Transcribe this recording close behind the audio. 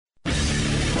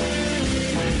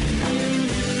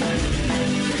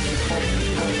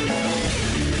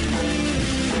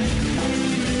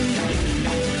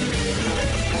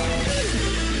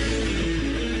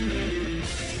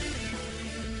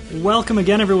welcome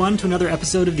again, everyone, to another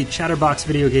episode of the Chatterbox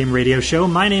Video Game Radio Show.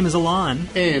 My name is Alon.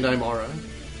 And I'm Aura.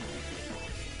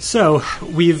 So,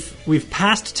 we've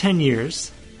passed 10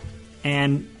 years,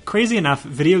 and crazy enough,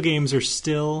 video games are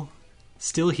still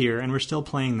here, and we're still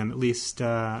playing them, at least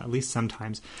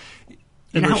sometimes.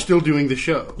 And we're still doing the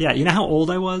show. Yeah, you know how old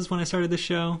I was when I started the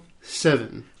show?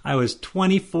 7. I was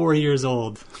 24 years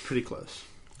old. Pretty close.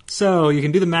 So, you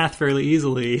can do the math fairly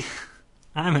easily.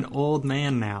 I'm an old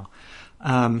man now.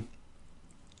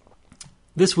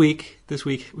 This week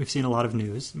we've seen a lot of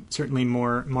news, certainly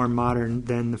more modern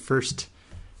than the first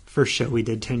show we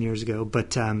did 10 years ago,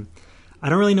 but I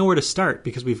don't really know where to start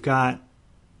because we've got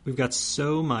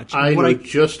so much. I know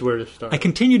just where to start. I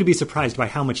continue to be surprised by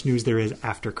how much news there is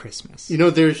after Christmas. You know,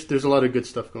 there's a lot of good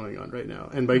stuff going on right now,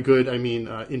 and by good I mean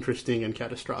interesting and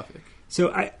catastrophic. So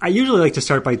I usually like to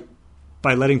start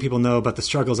by letting people know about the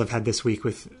struggles I've had this week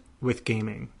with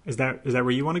gaming. Is that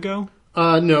where you want to go?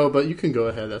 No, but you can go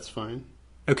ahead. That's fine.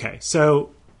 Okay, so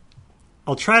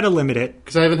I'll try to limit it.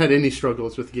 Because I haven't had any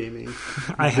struggles with gaming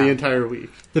the entire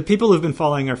week. The people who've been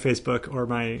following our Facebook or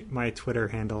my Twitter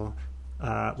handle,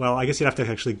 well, I guess you'd have to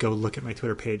actually go look at my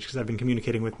Twitter page because I've been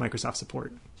communicating with Microsoft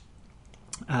support.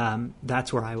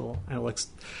 That's where I'm going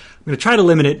to try to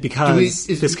limit it because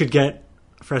this could get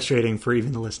frustrating for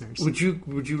even the listeners. Would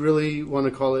you really want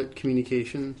to call it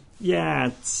communication? Yeah,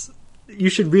 you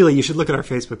should look at our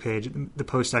Facebook page, the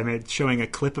post I made showing a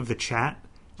clip of the chat,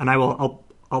 and I'll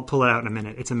pull it out in a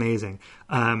minute. It's amazing.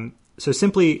 So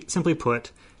simply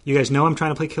put, you guys know I'm trying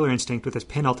to play Killer Instinct with this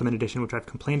Pin Ultimate Edition, which I've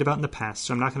complained about in the past,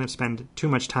 so I'm not going to spend too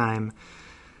much time,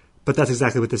 but that's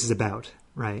exactly what this is about,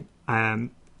 right?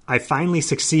 I finally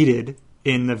succeeded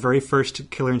in the very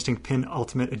first Killer Instinct Pin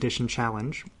Ultimate Edition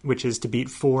challenge, which is to beat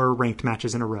 4 ranked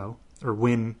matches in a row, or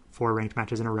win 4 ranked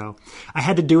matches in a row. I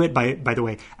had to do it, by the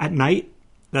way, at night.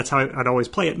 That's how I'd always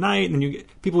play at night, and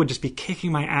people would just be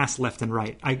kicking my ass left and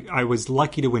right. I was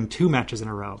lucky to win 2 matches in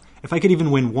a row. If I could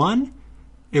even win 1,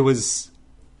 it was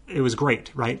great,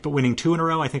 right? But winning 2 in a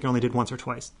row, I think I only did once or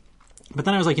twice. But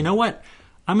then I was like, you know what?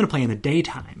 I'm going to play in the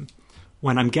daytime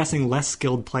when I'm guessing less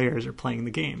skilled players are playing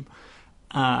the game.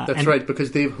 That's right,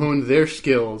 because they've honed their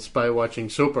skills by watching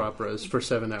soap operas for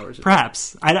 7 hours.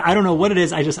 Perhaps. I don't know what it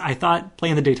is. I thought play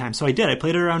in the daytime. So I did. I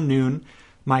played it around noon,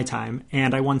 my time,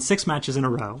 and I won 6 matches in a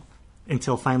row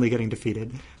until finally getting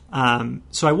defeated.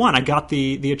 So I won. I got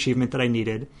the achievement that I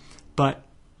needed. But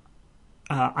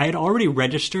I had already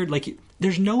registered. Like,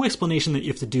 there's no explanation that you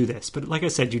have to do this. But like I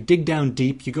said, you dig down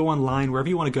deep. You go online, wherever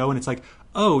you want to go, and it's like,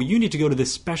 oh, you need to go to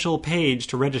this special page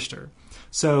to register.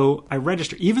 So I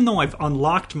register, even though I've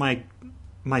unlocked my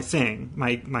thing,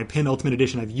 my Pin Ultimate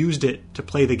Edition, I've used it to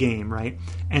play the game, right?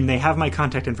 And they have my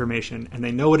contact information, and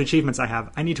they know what achievements I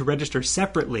have. I need to register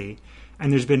separately,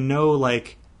 and there's been no,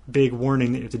 big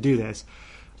warning that you have to do this.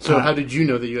 So how did you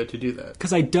know that you had to do that?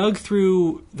 Because I dug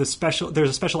through there's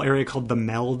a special area called the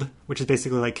Meld, which is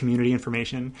basically like community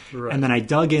information. Right. And then I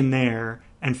dug in there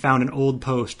and found an old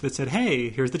post that said, hey,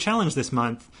 here's the challenge this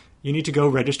month. You need to go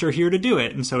register here to do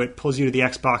it. And so it pulls you to the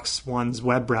Xbox One's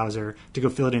web browser to go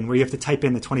fill it in, where you have to type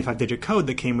in the 25-digit code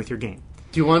that came with your game.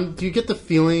 Do you get the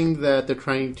feeling that they're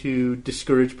trying to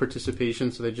discourage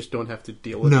participation so they just don't have to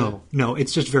deal with it? No,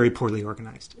 it's just very poorly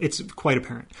organized. It's quite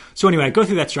apparent. So anyway, I go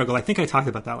through that struggle. I think I talked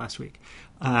about that last week.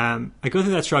 I go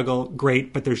through that struggle,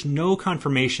 great, but there's no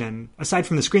confirmation, aside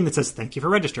from the screen that says, thank you for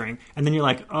registering. And then you're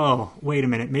like, oh, wait a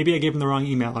minute, maybe I gave them the wrong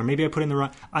email, or maybe I put in the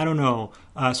wrong, I don't know,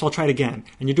 so I'll try it again.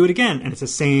 And you do it again, and it's the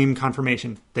same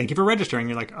confirmation. Thank you for registering.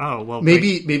 You're like, oh, well.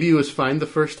 Maybe it was fine the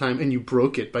first time, and you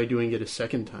broke it by doing it a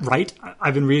second time. Right?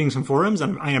 I've been reading some forums,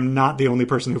 and I am not the only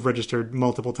person who've registered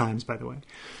multiple times, by the way.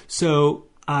 So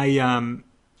I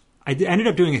ended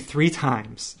up doing it 3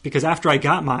 times, because after I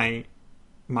got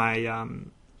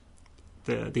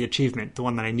the achievement, the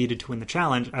one that I needed to win the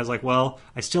challenge, I was like, well,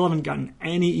 I still haven't gotten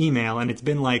any email, and it's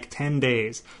been like 10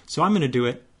 days. So I'm going to do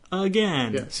it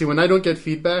again. Yeah. See, when I don't get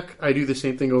feedback, I do the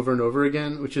same thing over and over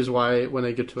again, which is why when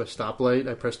I get to a stoplight,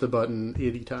 I press the button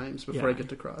 80 times before I get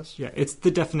to cross. Yeah, it's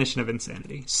the definition of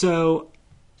insanity. So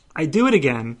I do it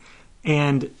again,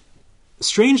 and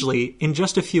strangely, in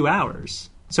just a few hours.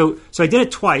 So I did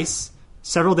it twice,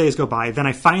 several days go by, then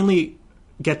I finally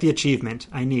get the achievement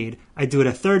I need. I do it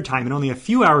a 3rd time, and only a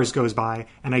few hours goes by,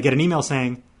 and I get an email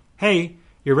saying, hey,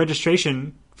 your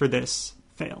registration for this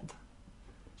failed.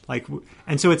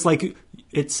 And so it's like,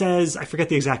 it says, I forget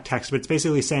the exact text, but it's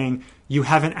basically saying you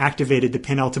haven't activated the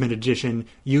Pin Ultimate Edition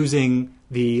using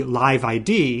the live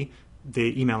ID,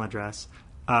 the email address,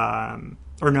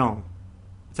 or no,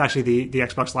 it's actually the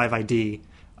Xbox Live ID,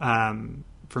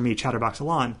 for me, Chatterbox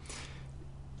Alon.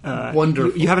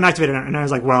 Wonderful. You haven't activated it. And I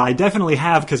was like, well, I definitely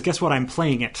have, because guess what? I'm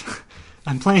playing it.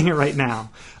 I'm playing it right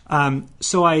now.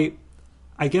 So I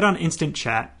get on instant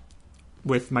chat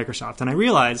with Microsoft, and I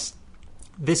realize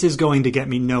this is going to get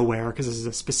me nowhere because this is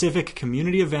a specific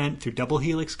community event through Double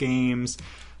Helix Games.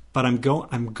 But I'm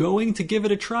going to give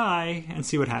it a try and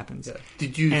see what happens. Yeah.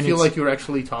 Did you feel like you were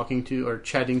actually talking to or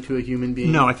chatting to a human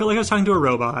being? No, I felt like I was talking to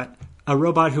a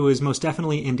robot who is most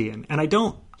definitely Indian. And I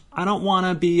don't want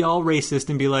to be all racist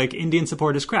and be like, Indian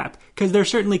support is crap, because they're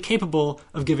certainly capable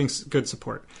of giving good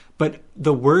support. But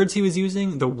the words he was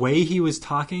using, the way he was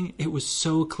talking, it was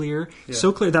so clear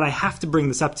that I have to bring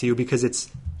this up to you because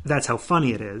that's how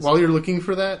funny it is. While you're looking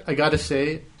for that, I got to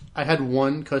say, I had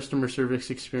one customer service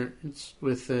experience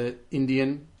with an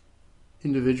Indian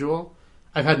individual.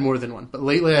 I've had more than one, but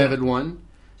lately I've had one.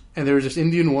 And there was this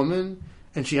Indian woman,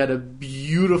 and she had a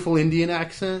beautiful Indian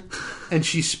accent, and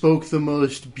she spoke the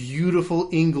most beautiful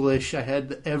English I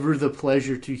had ever the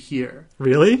pleasure to hear.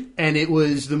 Really? And it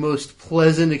was the most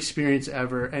pleasant experience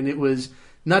ever. And it was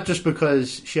not just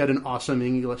because she had an awesome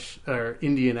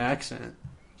Indian accent,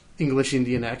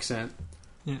 English-Indian accent,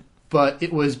 but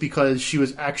it was because she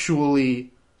was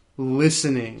actually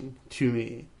listening to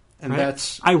me. And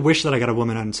I wish that I got a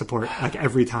woman on support like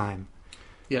every time.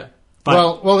 Yeah.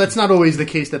 But, well, that's not always the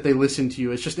case that they listen to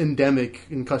you. It's just endemic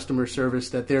in customer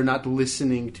service that they're not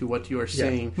listening to what you are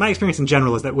saying. My experience in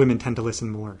general is that women tend to listen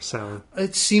more. So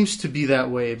it seems to be that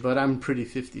way, but I'm pretty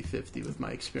 50-50 with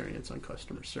my experience on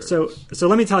customer service. So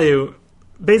let me tell you,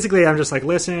 basically, I'm just like,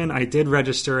 listen, I did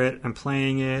register it. I'm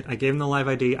playing it. I gave him the live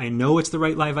ID. I know it's the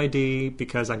right live ID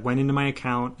because I went into my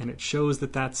account and it shows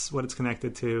that that's what it's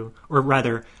connected to. Or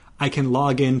rather, I can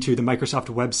log into the Microsoft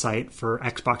website for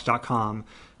Xbox.com.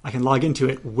 I can log into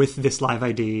it with this live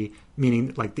ID,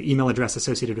 meaning like the email address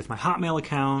associated with my Hotmail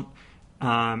account.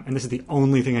 And this is the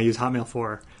only thing I use Hotmail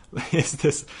for, is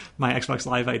this my Xbox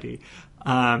Live ID.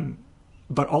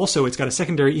 But also, it's got a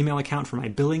secondary email account for my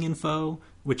billing info,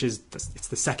 which is it's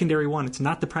the secondary one. It's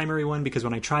not the primary one, because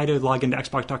when I try to log into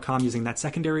Xbox.com using that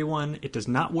secondary one, it does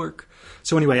not work.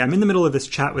 So anyway, I'm in the middle of this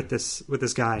chat with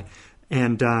this guy,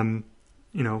 and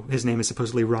his name is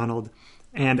supposedly Ronald.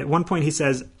 And at one point he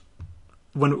says,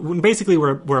 when basically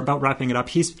we're about wrapping it up,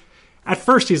 at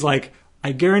first he's like,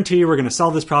 I guarantee you we're going to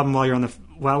solve this problem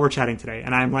while we're chatting today.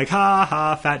 And I'm like, ha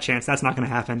ha, fat chance, that's not going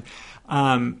to happen.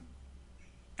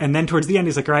 And then towards the end,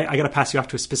 he's like, all right, I got to pass you off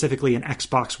to specifically an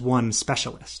Xbox One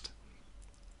specialist.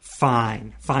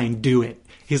 Fine, do it.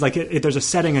 He's like, there's a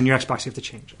setting on your Xbox you have to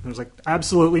change. And I was like,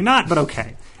 absolutely not, but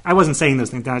okay. I wasn't saying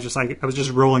those things. I was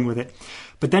just rolling with it.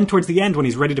 But then towards the end, when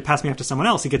he's ready to pass me off to someone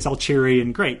else, he gets all cheery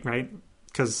and great, right?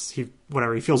 Because he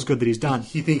feels good that he's done.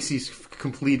 He thinks he's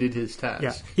completed his task.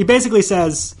 Yeah. He basically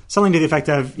says something to the effect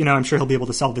of, I'm sure he'll be able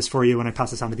to solve this for you when I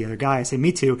pass this on to the other guy. I say,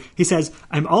 me too. He says,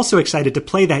 I'm also excited to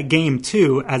play that game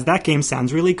too, as that game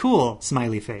sounds really cool.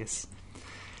 Smiley face.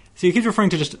 So he keeps referring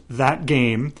to just that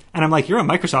game. And I'm like, you're a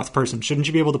Microsoft person. Shouldn't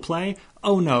you be able to play?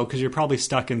 Oh, no, because you're probably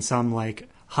stuck in some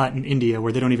hut in India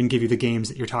where they don't even give you the games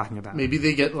that you're talking about. Maybe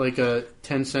they get a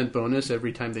 10-cent bonus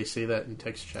every time they say that in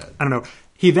text chat. I don't know.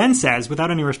 He then says, without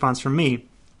any response from me,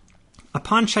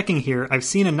 upon checking here, I've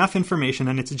seen enough information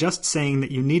and it's just saying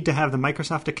that you need to have the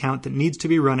Microsoft account that needs to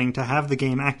be running to have the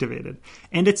game activated.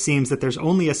 And it seems that there's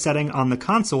only a setting on the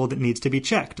console that needs to be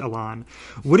checked, Alon.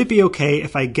 Would it be okay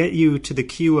if I get you to the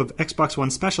queue of Xbox One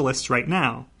specialists right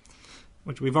now?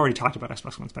 Which we've already talked about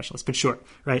Xbox One specialists, but sure,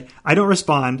 right? I don't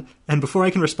respond, and before I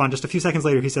can respond, just a few seconds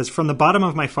later, he says, from the bottom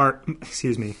of my oops.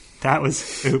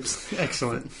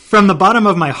 Excellent. From the bottom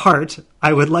of my heart,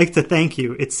 I would like to thank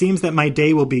you. It seems that my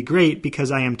day will be great because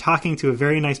I am talking to a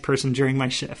very nice person during my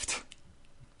shift.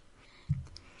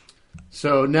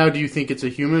 So now do you think it's a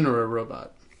human or a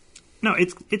robot? No,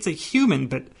 it's a human,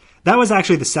 but that was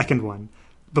actually the second one.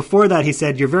 Before that, he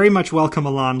said, you're very much welcome,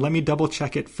 Alon. Let me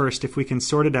double-check it first if we can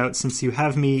sort it out since you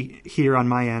have me here on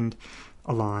my end,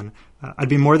 Alon. I'd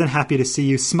be more than happy to see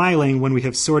you smiling when we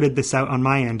have sorted this out on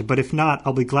my end, but if not,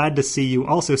 I'll be glad to see you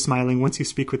also smiling once you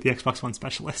speak with the Xbox One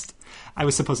specialist. I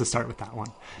was supposed to start with that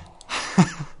one.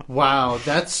 Wow,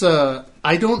 that's...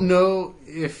 I don't know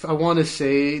if I want to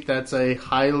say that's a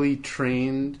highly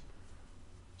trained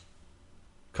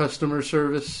customer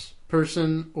service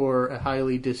person or a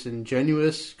highly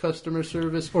disingenuous customer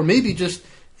service, or maybe just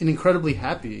an incredibly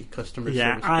happy customer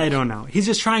service person. I don't know. He's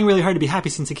just trying really hard to be happy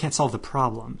since he can't solve the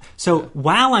problem. So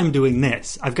while I'm doing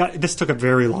this, this took a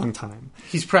very long time.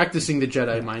 He's practicing the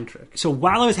Jedi mind trick. So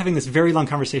while I was having this very long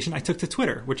conversation, I took to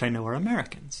Twitter, which I know are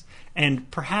Americans, and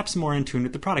perhaps more in tune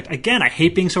with the product. Again, I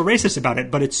hate being so racist about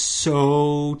it, but it's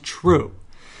so true.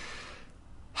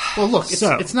 Well, look,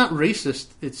 So- it's not racist.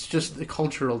 It's just a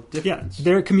cultural Yeah, difference.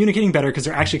 they're communicating better because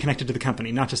they're actually connected to the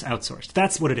company, not just outsourced.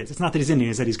 That's what it is. It's not that he's Indian;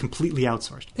 it's that he's completely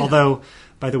outsourced. Yeah. Although,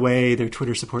 by the way, their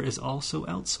Twitter support is also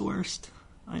outsourced.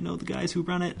 I know the guys who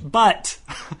run it, but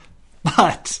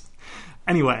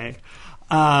anyway,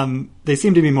 they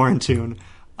seem to be more in tune.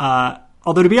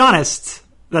 Although, to be honest,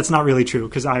 that's not really true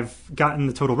because I've gotten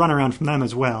the total runaround from them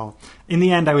as well. In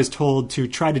the end, I was told to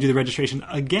try to do the registration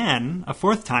again, a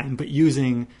fourth time, but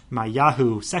using my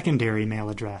Yahoo secondary mail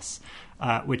address,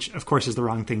 which, of course, is the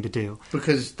wrong thing to do.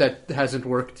 Because that hasn't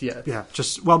worked yet. Yeah,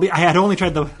 I had only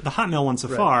tried the Hotmail one so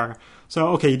Right. far. So,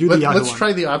 okay, you do the Yahoo Let's one.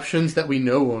 try the options that we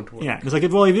know won't work. Yeah, it's like,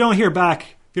 well, if you don't hear back,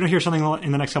 if you don't hear something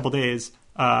in the next couple days,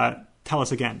 tell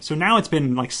us again. So now it's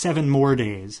been like 7 more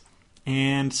days,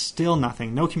 and still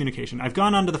nothing, no communication. I've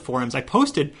gone onto the forums. I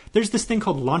posted, there's this thing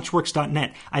called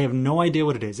launchworks.net. I have no idea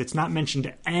what it is. It's not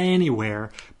mentioned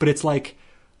anywhere, but it's like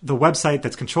the website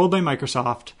that's controlled by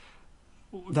Microsoft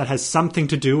that has something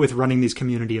to do with running these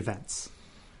community events.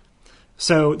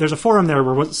 So there's a forum there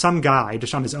where some guy,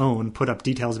 just on his own, put up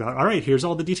details about, all right, here's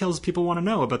all the details people want to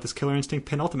know about this Killer Instinct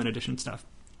Penultimate Edition stuff.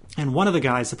 And one of the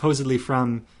guys, supposedly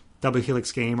from Double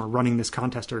Helix Game, or running this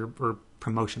contest or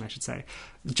promotion, I should say,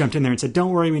 jumped in there and said, don't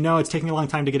worry, we know it's taking a long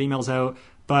time to get emails out,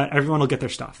 but everyone will get their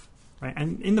stuff. Right?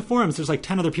 And in the forums, there's like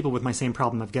 10 other people with my same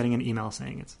problem of getting an email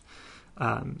saying it's,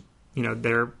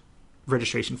 their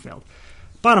registration failed.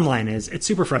 Bottom line is, it's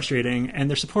super frustrating, and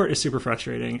their support is super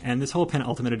frustrating, and this whole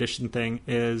Penultimate Edition thing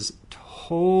is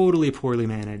totally poorly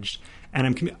managed.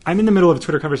 And I'm in the middle of a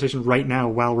Twitter conversation right now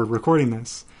while we're recording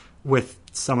this with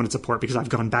someone at support because I've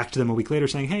gone back to them a week later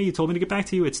saying, hey, you told me to get back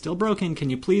to you. It's still broken.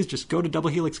 Can you please just go to Double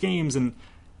Helix Games and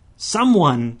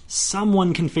someone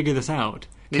can figure this out.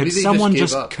 Maybe Could they someone just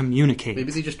just gave up. communicate? Maybe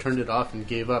they just turned it off and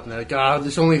gave up. And they're like,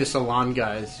 there's only the salon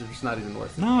guys. It's not even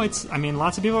worth it. No,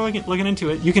 lots of people are looking into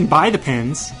it. You can buy the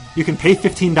pins. You can pay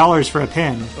 $15 for a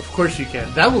pin. Of course you can.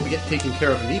 That will get taken care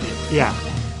of immediately. Yeah.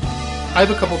 I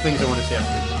have a couple things I want to say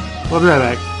after. We'll be right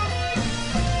back.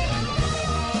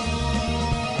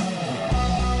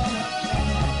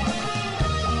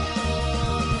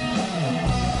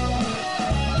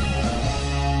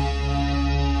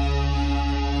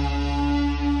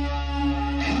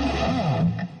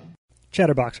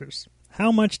 Chatterboxers,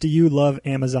 how much do you love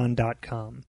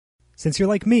Amazon.com? Since you're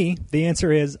like me, the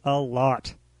answer is a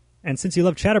lot. And since you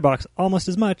love Chatterbox almost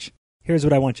as much, here's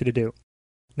what I want you to do.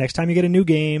 Next time you get a new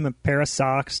game, a pair of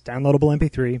socks, downloadable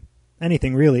MP3,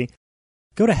 anything really,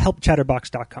 go to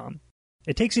helpchatterbox.com.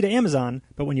 It takes you to Amazon,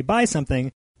 but when you buy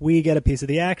something, we get a piece of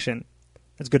the action.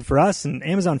 That's good for us, and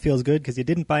Amazon feels good because you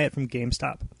didn't buy it from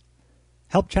GameStop.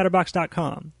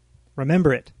 Helpchatterbox.com.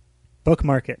 Remember it.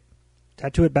 Bookmark it.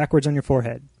 Tattoo it backwards on your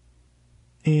forehead.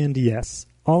 And yes,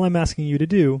 all I'm asking you to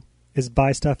do is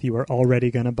buy stuff you are already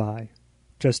going to buy.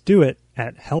 Just do it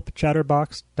at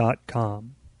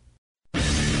helpchatterbox.com.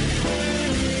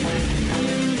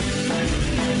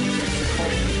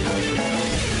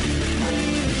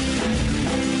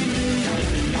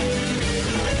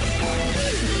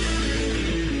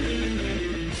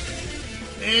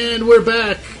 And we're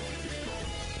back.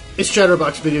 It's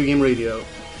Chatterbox Video Game Radio.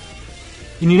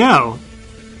 And you know,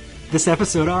 this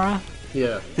episode, Ara,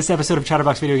 Yeah. this episode of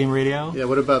Chatterbox Video Game Radio, Yeah,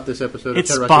 what about this episode of it's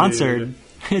Chatterbox Video Game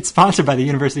sponsored. It's sponsored by the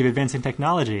University of Advancing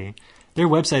Technology. Their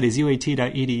website is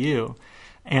uat.edu.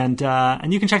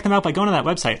 And you can check them out by going to that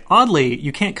website. Oddly,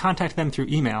 you can't contact them through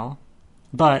email,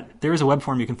 but there is a web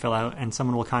form you can fill out, and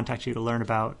someone will contact you to learn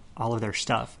about all of their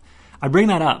stuff. I bring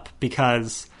that up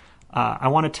because I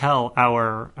want to tell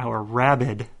our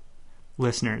rabid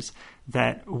listeners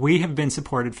that we have been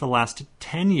supported for the last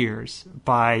 10 years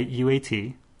by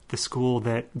UAT, the school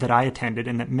that I attended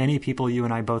and that many people you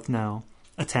and I both know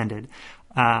attended.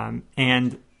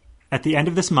 And at the end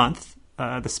of this month,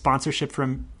 the sponsorship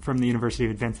from the University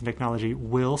of Advancing Technology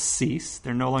will cease.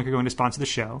 They're no longer going to sponsor the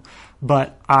show.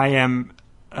 But I am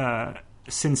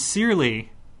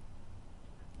sincerely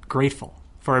grateful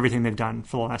for everything they've done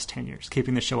for the last 10 years,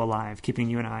 keeping the show alive, keeping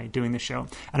you and I doing the show.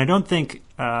 And I don't think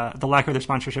the lack of their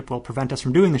sponsorship will prevent us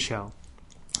from doing the show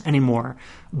anymore.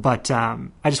 But I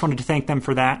just wanted to thank them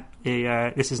for that.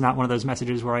 This is not one of those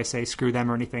messages where I say screw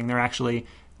them or anything. They're actually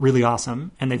really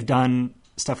awesome, and they've done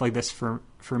stuff like this for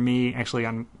me. Actually,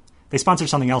 they sponsored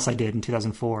something else I did in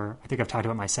 2004. I think I've talked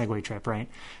about my Segway trip, right?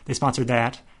 They sponsored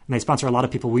that, and they sponsor a lot of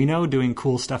people we know doing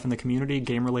cool stuff in the community,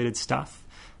 game-related stuff.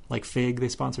 Like Fig, they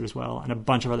sponsored as well, and a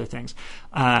bunch of other things.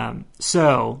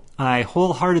 So I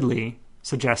wholeheartedly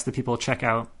suggest that people check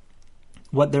out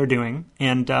what they're doing.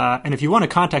 And if you want to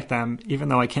contact them, even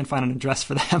though I can't find an address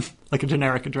for them, like a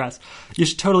generic address, you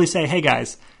should totally say, hey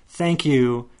guys, thank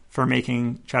you for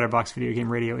making Chatterbox Video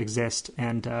Game Radio exist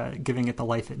and giving it the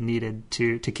life it needed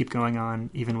to keep going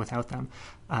on even without them.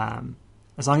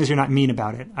 As long as you're not mean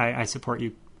about it, I support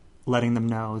you letting them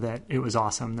know that it was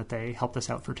awesome that they helped us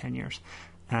out for 10 years.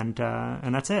 And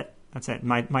that's it. That's it.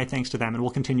 My thanks to them, and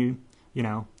we'll continue,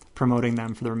 promoting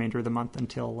them for the remainder of the month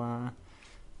until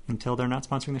they're not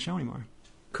sponsoring the show anymore.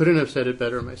 Couldn't have said it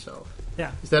better myself.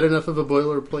 Yeah. Is that enough of a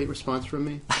boilerplate response from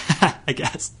me? I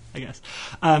guess.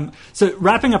 So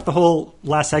wrapping up the whole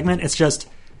last segment,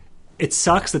 it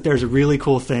sucks that there's a really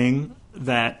cool thing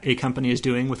that a company is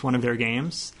doing with one of their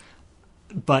games,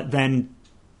 but then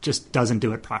just doesn't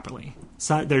do it properly.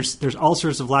 So there's all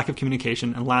sorts of lack of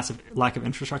communication and lack of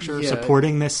infrastructure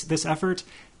supporting this effort.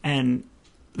 And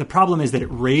the problem is that it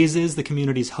raises the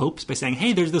community's hopes by saying,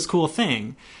 hey, there's this cool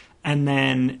thing. And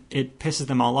then it pisses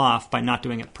them all off by not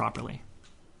doing it properly.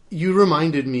 You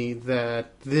reminded me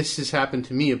that this has happened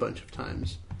to me a bunch of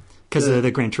times. Because of the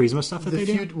Gran Turismo stuff that they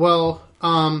do? Well,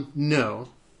 no.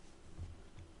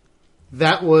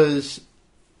 That was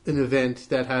an event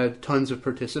that had tons of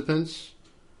participants,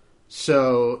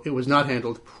 so it was not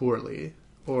handled poorly.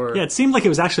 Yeah, it seemed like it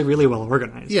was actually really well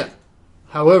organized. Yeah.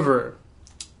 However,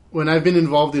 when I've been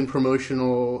involved in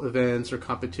promotional events or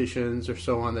competitions or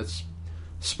so on that's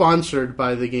sponsored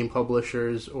by the game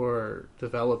publishers or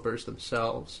developers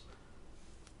themselves,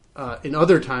 in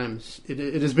other times,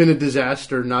 it has been a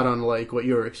disaster not unlike what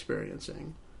you're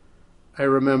experiencing. I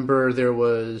remember I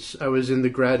was in the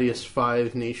Gradius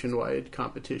 5 nationwide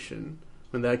competition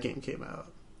when that game came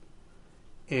out.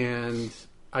 And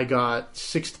I got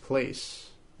 6th place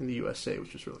in the USA,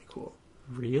 which was really cool.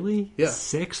 Really? Yeah.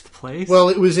 6th place? Well,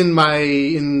 it was in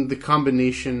the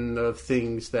combination of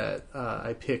things that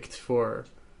I picked for,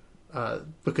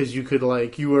 because you could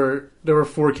there were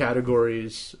 4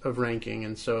 categories of ranking,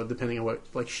 and so depending on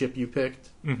what ship you picked,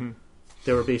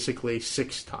 there were basically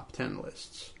 6 top 10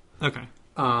 lists. Okay.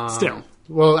 Still.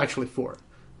 Well, actually 4.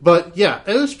 But yeah,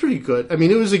 it was pretty good. I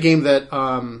mean, it was a game that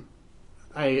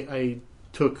I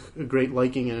took a great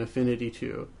liking and affinity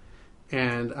to.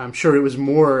 And I'm sure it was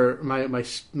more, my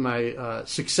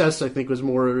success, I think, was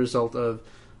more a result of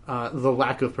the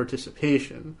lack of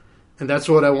participation. And that's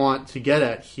what I want to get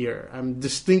at here. I'm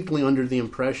distinctly under the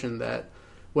impression that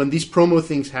when these promo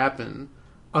things happen,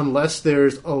 unless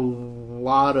there's a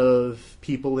lot of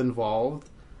people involved,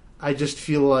 I just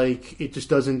feel like it just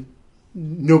doesn't...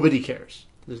 Nobody cares,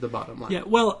 is the bottom line. Yeah,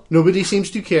 well... Nobody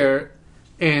seems to care.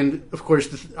 And, of course,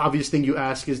 the obvious thing you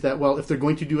ask is that, well, if they're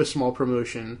going to do a small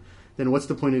promotion, then what's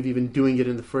the point of even doing it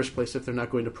in the first place if they're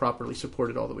not going to properly support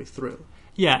it all the way through?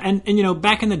 Yeah, and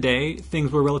back in the day,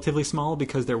 things were relatively small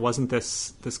because there wasn't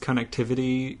this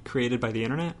connectivity created by the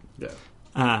internet.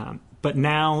 Yeah. But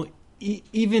now,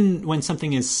 even when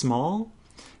something is small,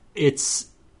 it's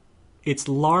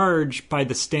large by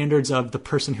the standards of the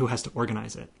person who has to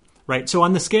organize it, right? So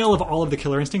on the scale of all of the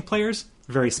Killer Instinct players,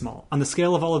 very small. On the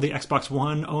scale of all of the Xbox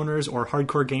One owners or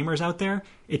hardcore gamers out there,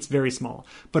 it's very small.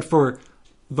 But for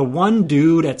the one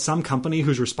dude at some company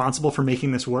who's responsible for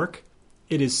making this work,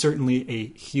 it is certainly a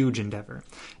huge endeavor.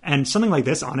 And something like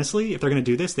this, honestly, if they're going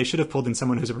to do this, they should have pulled in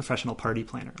someone who's a professional party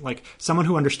planner. Like, someone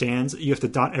who understands you have to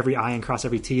dot every I and cross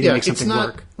every T to make something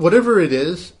work. Whatever it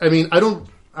is, I mean,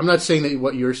 I'm not saying that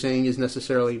what you're saying is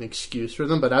necessarily an excuse for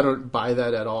them, but I don't buy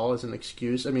that at all as an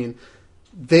excuse. I mean,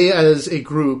 they as a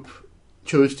group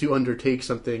chose to undertake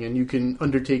something, and you can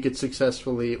undertake it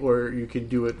successfully or you can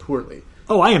do it poorly.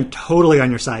 Oh, I am totally on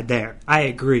your side there. I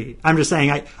agree. I'm just saying,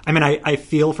 I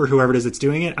feel for whoever it is that's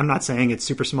doing it. I'm not saying it's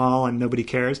super small and nobody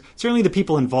cares. Certainly the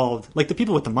people involved, like the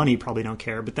people with the money probably don't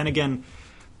care. But then again,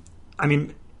 I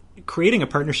mean, creating a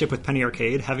partnership with Penny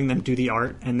Arcade, having them do the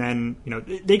art, and then,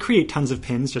 they create tons of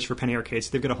pins just for Penny Arcade.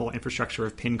 So they've got a whole infrastructure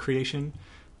of pin creation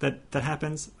that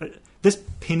happens. This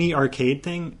Penny Arcade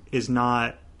thing it's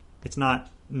not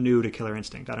new to Killer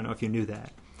Instinct. I don't know if you knew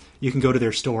that. You can go to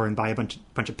their store and buy a bunch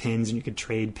of pins, and you can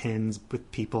trade pins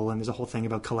with people, and there's a whole thing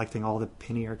about collecting all the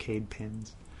Penny Arcade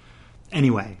pins.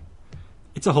 Anyway,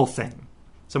 it's a whole thing.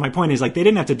 So my point is, they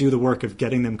didn't have to do the work of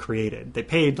getting them created. They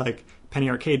paid, Penny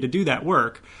Arcade to do that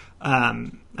work, at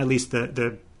least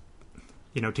the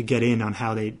to get in on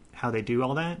how they do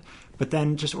all that. But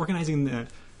then just organizing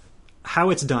how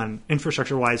it's done,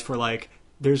 infrastructure-wise, for,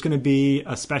 there's going to be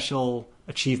a special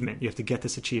achievement. You have to get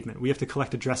this achievement. We have to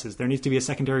collect addresses. There needs to be a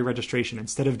secondary registration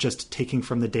instead of just taking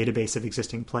from the database of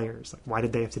existing players. Why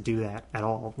did they have to do that at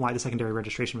all? Why the secondary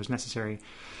registration was necessary?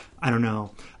 I don't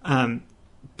know.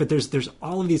 But there's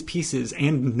all of these pieces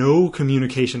and no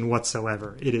communication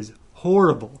whatsoever. It is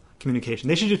horrible communication.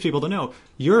 They should just be able to know,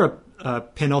 you're a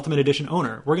PIN Ultimate Edition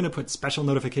owner. We're going to put special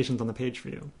notifications on the page for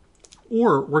you.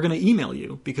 or we're going to email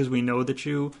you because we know that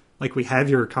you, like, we have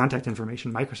your contact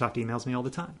information. Microsoft emails me all the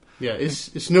time. Yeah,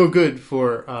 it's no good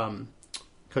for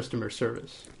customer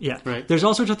service. Yeah. Right. There's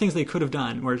all sorts of things they could have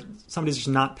done where somebody's just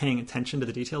not paying attention to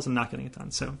the details and not getting it done.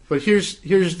 So, but here's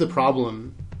the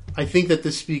problem. I think that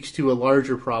this speaks to a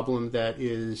larger problem that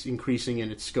is increasing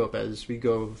in its scope as we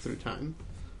go through time.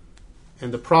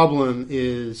 And the problem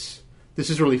is, this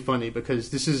is really funny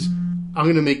because I'm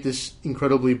going to make this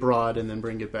incredibly broad and then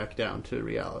bring it back down to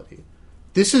reality.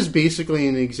 This is basically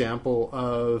an example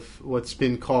of what's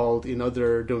been called in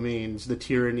other domains the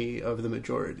tyranny of the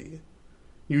majority,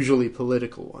 usually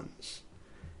political ones.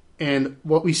 And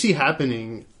what we see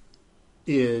happening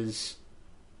is,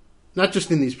 not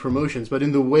just in these promotions, but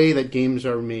in the way that games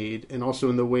are made and also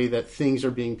in the way that things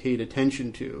are being paid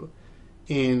attention to,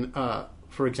 in,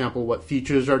 for example, what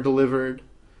features are delivered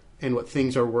and what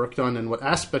things are worked on and what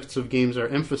aspects of games are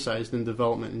emphasized in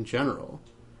development in general.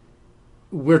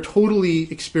 We're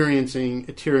totally experiencing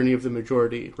a tyranny of the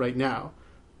majority right now,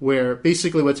 where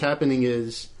basically what's happening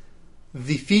is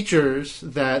the features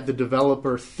that the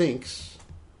developer thinks,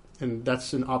 and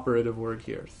that's an operative word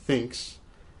here, thinks,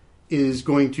 is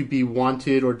going to be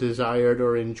wanted or desired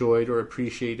or enjoyed or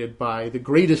appreciated by the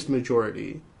greatest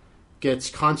majority gets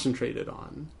concentrated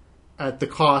on at the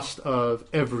cost of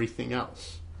everything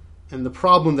else. And the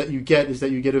problem that you get is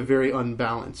that you get a very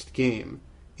unbalanced game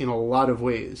in a lot of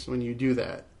ways when you do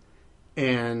that.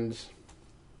 And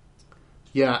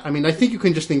yeah, I mean, I think you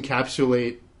can just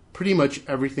encapsulate pretty much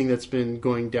everything that's been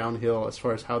going downhill as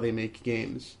far as how they make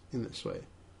games in this way.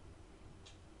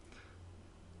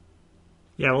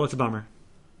 yeah, well, it's a bummer.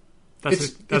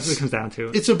 That's what it comes down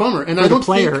to. It's a bummer, and For I don't the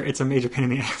player, think it's a major pain in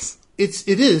the ass. it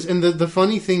is. And the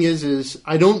funny thing is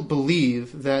I don't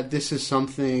believe that this is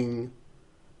something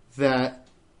that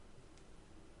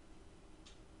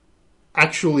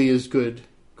actually is good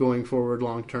going forward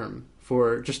long term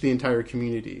for just the entire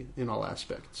community in all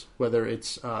aspects. Whether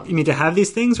it's You mean to have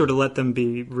these things or to let them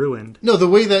be ruined? no, the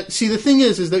way that the thing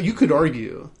is that you could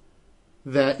argue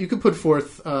that you could put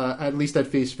forth, at least at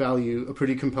face value, a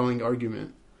pretty compelling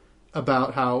argument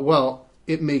about how, well,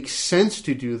 it makes sense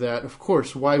to do that. Of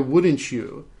course, why wouldn't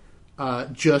you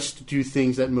just do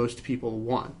things that most people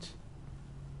want?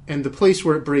 And the place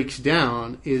where it breaks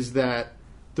down is that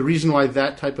the reason why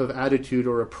that type of attitude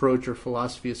or approach or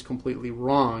philosophy is completely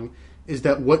wrong is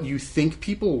that what you think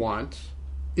people want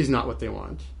is not what they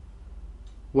want.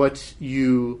 What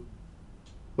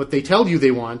they tell you they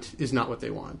want is not what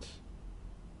they want.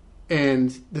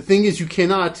 And the thing is, you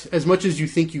cannot, as much as you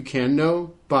think you can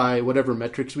know by whatever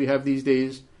metrics we have these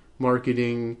days,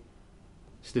 marketing,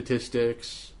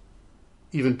 statistics,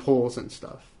 even polls and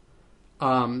stuff,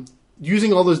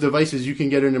 using all those devices, you can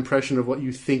get an impression of what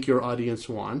you think your audience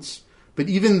wants. But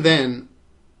even then,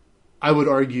 I would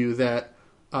argue that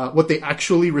what they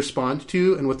actually respond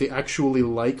to and what they actually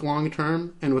like long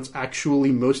term and what's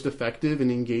actually most effective in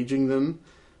engaging them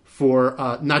for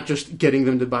not just getting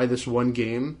them to buy this one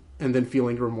game and then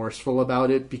feeling remorseful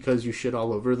about it because you shit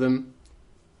all over them,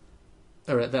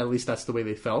 or at least that's the way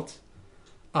they felt.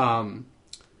 But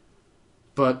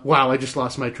wow, I just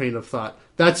lost my train of thought.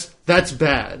 That's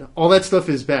bad. All that stuff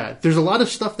is bad. There's a lot of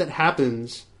stuff that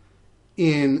happens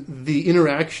in the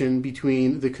interaction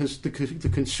between the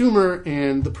consumer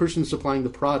and the person supplying the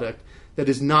product that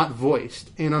is not voiced.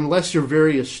 And unless you're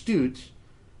very astute,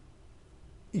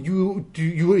 you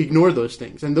ignore those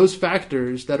things. And those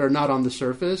factors that are not on the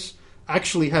surface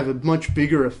actually have a much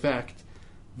bigger effect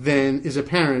than is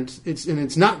apparent. It's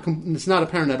not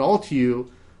apparent at all to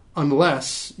you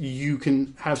unless you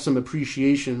can have some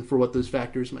appreciation for what those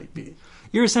factors might be.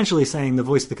 You're essentially saying the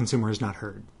voice of the consumer is not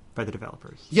heard by the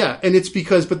developers. Yeah, and it's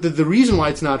because, but the reason why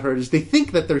it's not heard is they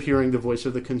think that they're hearing the voice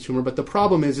of the consumer, but the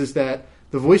problem is that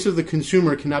the voice of the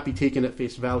consumer cannot be taken at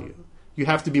face value. You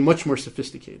have to be much more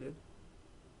sophisticated.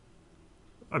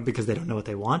 Because they don't know what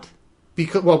they want?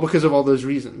 Because of all those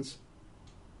reasons.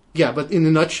 Yeah, but in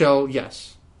a nutshell,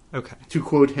 yes. Okay. To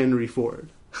quote Henry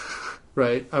Ford.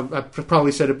 Right? I've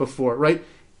probably said it before, right?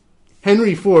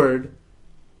 Henry Ford,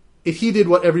 if he did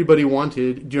what everybody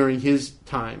wanted during his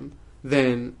time,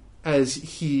 then, as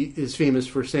he is famous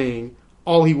for saying,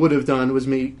 all he would have done was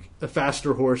make a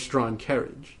faster horse-drawn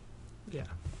carriage. Yeah.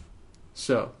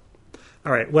 So...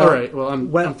 All right. Well,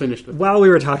 I'm finished with While we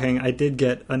were talking, I did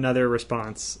get another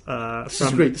response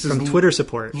from Twitter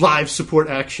support. Live support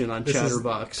action on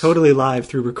Chatterbox. Totally live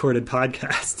through recorded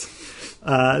podcast.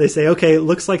 They say, okay,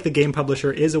 looks like the game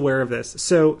publisher is aware of this.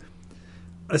 So,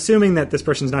 assuming that this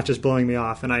person's not just blowing me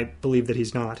off, and I believe that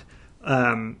he's not,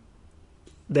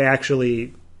 they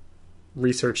actually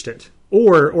researched it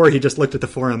Or he just looked at the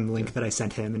forum link that I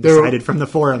sent him and decided from the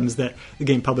forums that the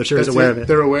game publisher is aware of it.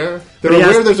 They're aware? They're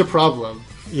aware there's a problem.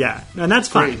 Yeah, and that's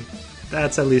fine. Great.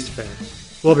 That's at least fair.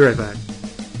 We'll be right back.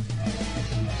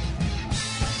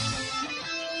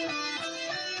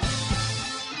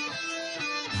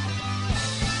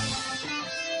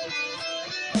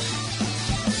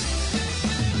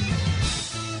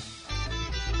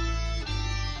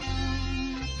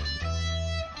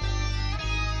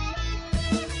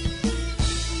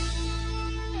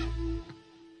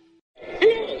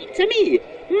 Me,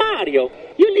 Mario.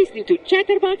 You're listening to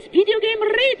Chatterbox Video Game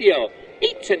Radio.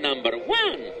 It's number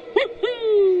 1.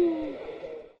 Woohoo!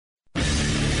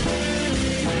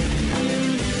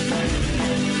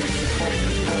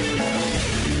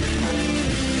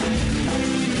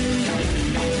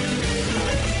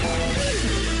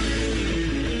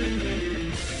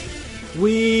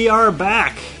 We are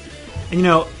back. And you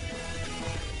know,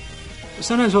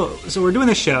 sometimes we're doing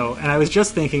the show, and I was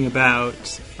just thinking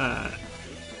about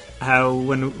how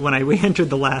when we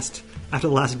entered after the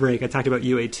last break, I talked about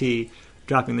UAT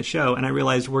dropping the show, and I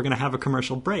realized we're going to have a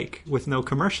commercial break with no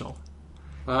commercial.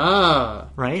 Ah.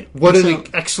 Right? What an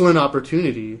excellent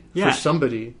opportunity for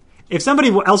somebody. If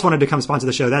somebody else wanted to come sponsor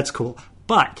the show, that's cool.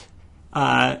 But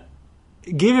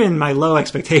given my low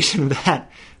expectation of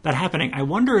that happening, I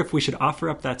wonder if we should offer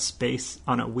up that space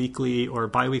on a weekly or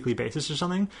bi-weekly basis or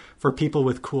something for people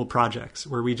with cool projects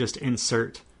where we just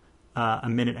insert a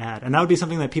minute ad. And that would be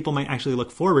something that people might actually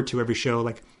look forward to every show.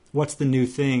 Like, what's the new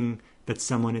thing that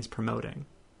someone is promoting?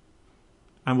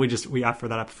 And we offer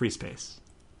that up free space.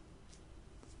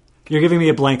 You're giving me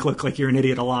a blank look like you're an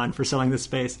idiot, Alon, for selling this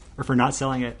space or for not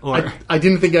selling it. Or I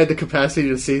didn't think I had the capacity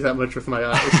to see that much with my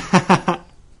eyes.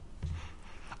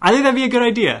 I think that'd be a good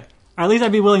idea. Or at least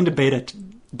I'd be willing to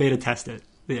beta test it,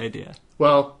 the idea.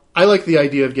 Well, I like the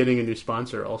idea of getting a new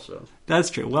sponsor also. That's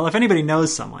true. Well, if anybody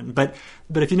knows someone, but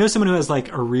if you know someone who has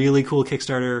like a really cool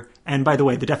Kickstarter, and by the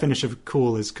way, the definition of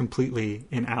cool is completely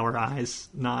in our eyes,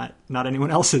 not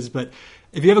anyone else's, but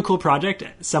if you have a cool project,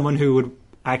 someone who would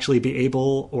actually be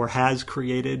able or has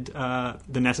created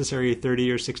the necessary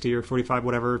 30 or 60 or 45,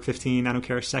 whatever, 15, I don't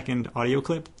care, second audio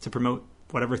clip to promote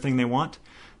whatever thing they want,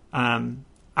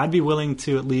 I'd be willing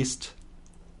to at least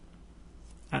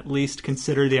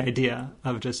consider the idea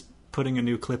of just putting a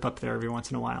new clip up there every once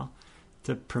in a while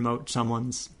to promote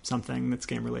something that's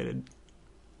game related.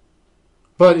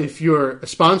 But if you're a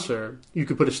sponsor, you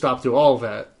could put a stop to all of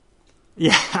that.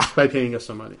 Yeah. By paying us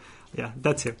some money. Yeah,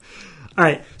 that too. All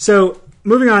right. So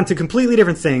moving on to completely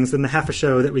different things than the half a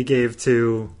show that we gave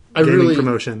to gaming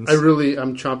promotions.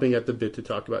 I'm chomping at the bit to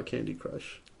talk about Candy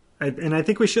Crush. And I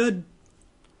think we should.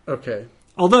 Okay.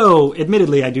 Although,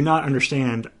 admittedly, I do not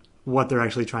understand what they're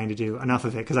actually trying to do, enough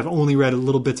of it, because I've only read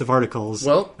little bits of articles,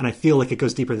 and I feel like it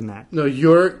goes deeper than that. No,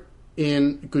 you're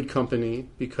in good company,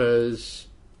 because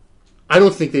I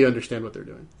don't think they understand what they're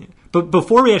doing. Yeah. But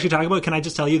before we actually talk about it, can I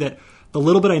just tell you that the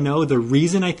little bit I know, the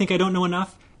reason I think I don't know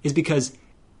enough is because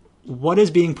what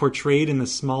is being portrayed in the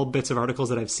small bits of articles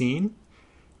that I've seen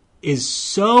is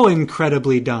so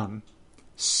incredibly dumb,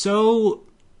 so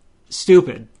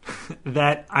stupid,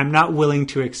 that I'm not willing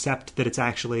to accept that it's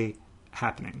actually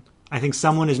happening. I think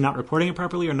someone is not reporting it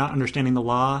properly or not understanding the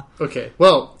law. Okay,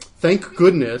 well, thank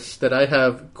goodness that I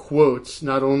have quotes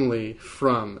not only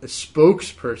from a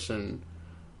spokesperson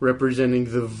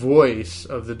representing the voice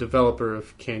of the developer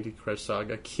of Candy Crush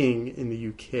Saga, King in the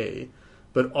UK,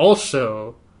 but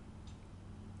also,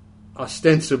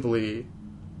 ostensibly,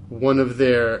 one of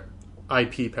their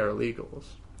IP paralegals.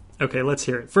 Okay, let's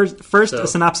hear it. First, a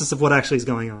synopsis of what actually is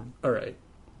going on. All right.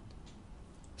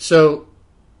 So,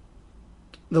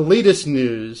 the latest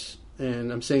news,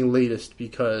 and I'm saying latest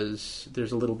because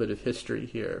there's a little bit of history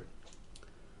here.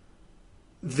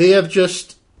 They have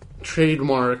just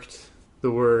trademarked the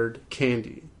word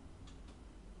candy.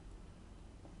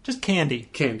 Just candy.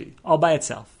 Candy. All by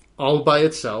itself. All by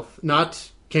itself,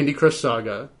 not Candy Crush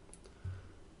Saga.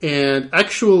 And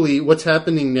actually, what's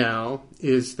happening now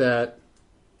is that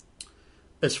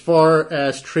as far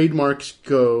as trademarks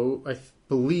go, I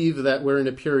believe that we're in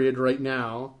a period right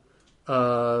now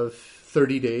of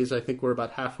 30 days. I think we're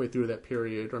about halfway through that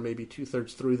period, or maybe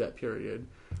 2/3 through that period,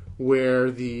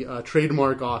 where the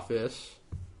trademark office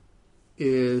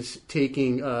is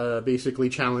taking basically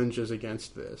challenges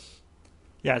against this.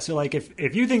 Yeah, so like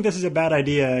if you think this is a bad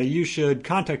idea, you should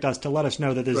contact us to let us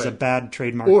know that this is a bad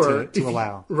trademark to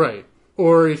allow. Right.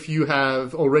 Or if you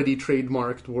have already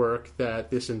trademarked work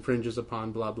that this infringes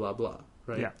upon, blah, blah, blah.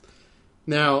 Right? Yeah.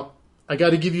 Now, I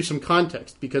got to give you some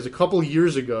context, because a couple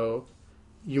years ago,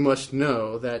 you must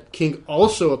know that King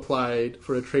also applied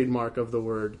for a trademark of the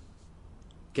word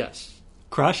guess.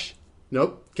 Crush?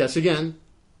 Nope. Guess again.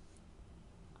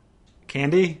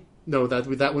 Candy? No,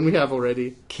 that one we have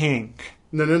already. King.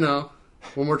 No.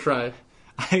 One more try.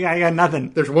 I got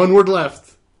nothing. There's one word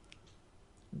left.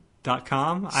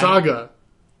 .com? Saga.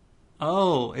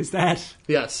 Oh, is that?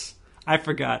 Yes. I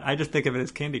forgot. I just think of it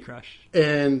as Candy Crush.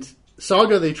 And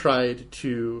Saga they tried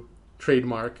to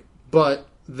trademark, but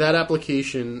that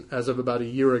application, as of about a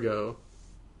year ago,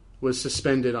 was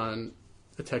suspended on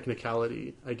a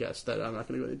technicality, I guess, that I'm not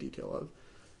going to go into detail of,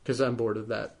 because I'm bored of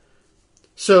that.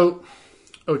 So,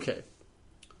 okay.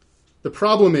 The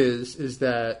problem is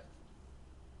that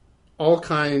all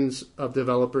kinds of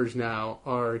developers now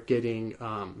are getting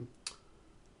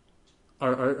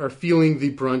are feeling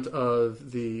the brunt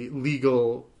of the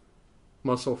legal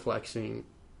muscle flexing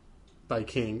by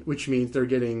King, which means they're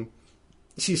getting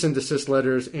cease and desist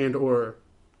letters and or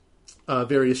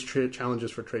various challenges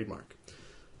for trademark.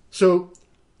 So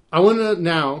I want to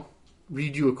now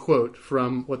read you a quote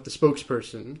from what the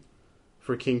spokesperson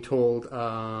for King told,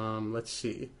 let's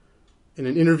see. In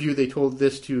an interview, they told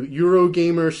this to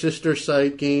Eurogamer sister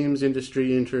site Games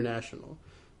Industry International.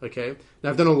 Okay?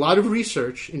 Now, I've done a lot of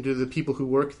research into the people who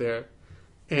work there,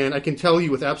 and I can tell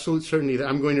you with absolute certainty that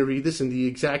I'm going to read this in the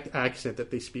exact accent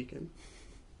that they speak in.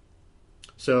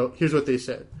 So, here's what they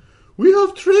said. We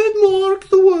have trademarked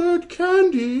the word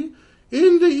candy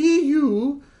in the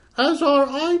EU as our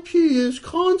IP is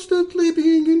constantly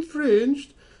being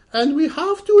infringed, and we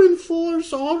have to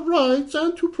enforce our rights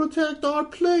and to protect our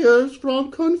players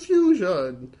from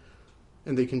confusion.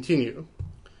 And they continue.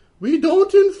 We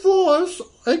don't enforce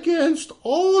against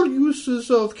all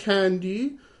uses of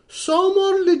candy. Some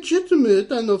are legitimate,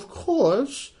 and of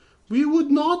course, we would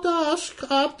not ask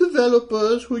app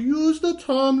developers who use the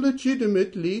term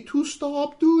legitimately to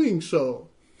stop doing so.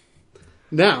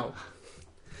 Now,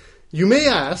 you may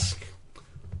ask,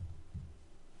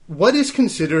 what is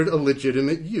considered a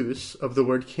legitimate use of the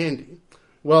word candy?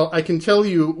 Well, I can tell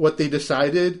you what they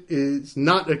decided is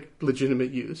not a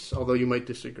legitimate use, although you might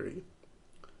disagree.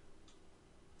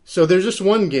 So there's just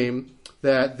one game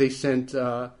that they sent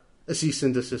a cease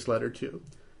and desist letter to.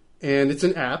 And it's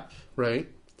an app, right?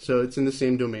 So it's in the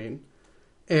same domain.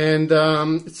 And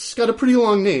it's got a pretty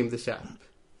long name, this app.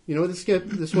 You know what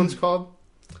this one's called?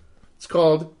 It's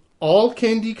called All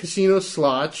Candy Casino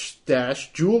Slots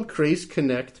 - Jewel Craze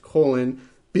Connect :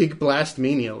 Big Blast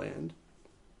Mania Land.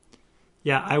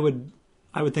 Yeah, I would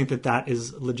think that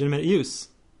is legitimate use.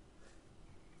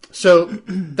 So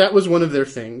that was one of their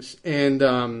things,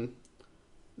 and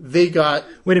they got.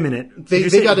 Wait a minute.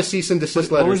 They got a cease and desist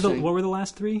letter. What were the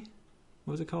last three?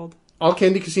 What was it called? All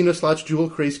Candy Casino Slots Jewel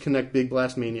Craze Connect Big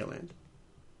Blast Mania Land.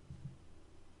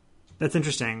 That's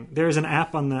interesting. There is an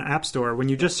app on the App Store. When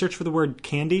you just search for the word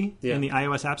candy in the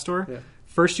iOS App Store,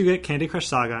 first you get Candy Crush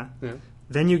Saga,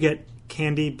 then you get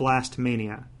Candy Blast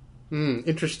Mania.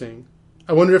 Interesting.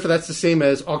 I wonder if that's the same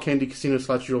as All Candy Casino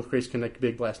Slots Jewel Craze Connect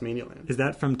Big Blast Mania Land. Is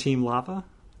that from Team Lava?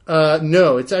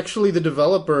 No, it's actually the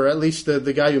developer, at least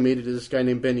the guy who made it is this guy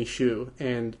named Benny Shu,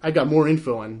 and I got more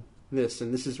info on this,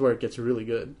 and this is where it gets really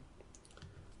good.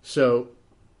 So,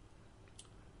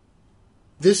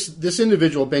 this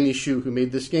individual, Benny Shu, who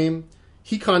made this game,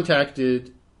 he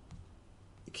contacted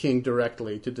King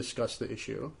directly to discuss the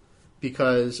issue.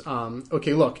 Because,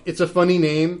 okay, look, it's a funny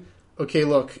name. Okay,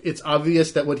 look, it's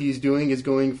obvious that what he's doing is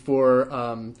going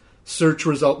for search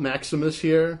result Maximus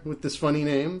here with this funny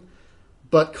name.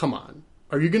 But come on,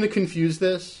 are you going to confuse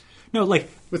this? No, like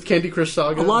with Candy Crush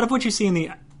Saga. A lot of what you see in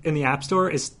the App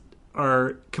Store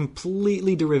are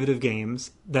completely derivative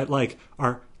games that like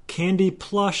are Candy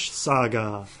Plush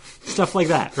Saga, stuff like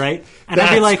that, right? And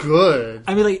That's I'd be like, good.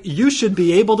 I'd be like, you should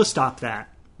be able to stop that.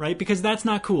 Right, because that's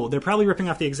not cool. They're probably ripping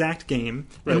off the exact game.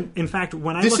 Right. And in fact,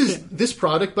 when I this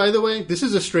product, by the way, this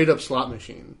is a straight up slot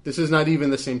machine. This is not even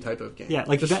the same type of game. Yeah,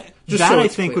 like just that so I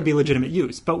it's think clear. would be legitimate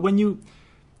use. But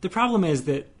the problem is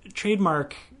that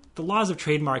the laws of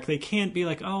trademark, they can't be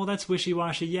like, oh, that's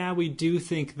wishy-washy. Yeah, we do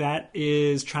think that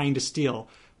is trying to steal.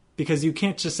 Because you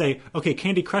can't just say, okay,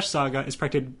 Candy Crush Saga is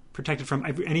protected from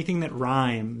anything that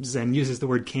rhymes and uses the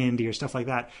word candy or stuff like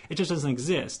that. It just doesn't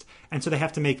exist. And so they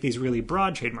have to make these really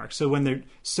broad trademarks. So when they're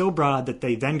so broad that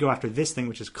they then go after this thing,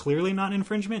 which is clearly not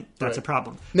infringement, that's a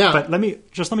problem. Now, but let me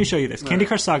show you this. Candy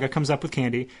Crush Saga comes up with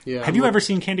candy. Yeah, have you ever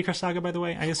seen Candy Crush Saga, by the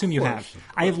way? I assume you have.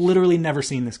 I have literally never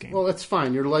seen this game. Well, that's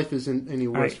fine. Your life isn't any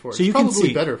worse for it. So you it's can probably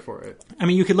see, better for it. I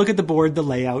mean, you could look at the board, the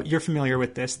layout. You're familiar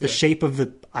with this. The shape of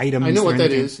the items. I know what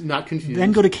that is. Not confused.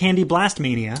 Then go to Candy Blast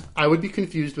Mania. I would be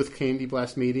confused with Candy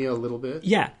Blast Mania a little bit.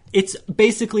 Yeah, it's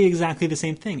basically exactly the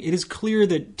same thing. It is clear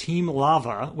that Team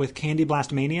Lava with Candy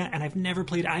Blast Mania, and I've never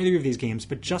played either of these games,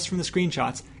 but just from the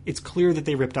screenshots, it's clear that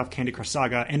they ripped off Candy Crush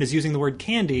Saga and is using the word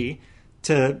candy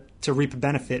to reap a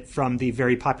benefit from the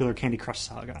very popular Candy Crush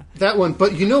Saga. That one,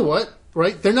 but you know what?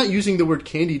 Right? They're not using the word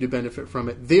candy to benefit from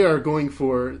it. They are going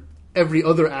for every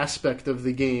other aspect of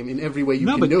the game in every way you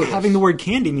can notice. But having the word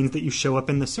candy means that you show up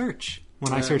in the search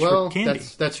when I search for candy.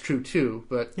 That's true too.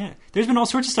 But yeah, there's been all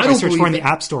sorts of stuff I search for in the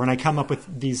App Store, and I come up with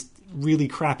these really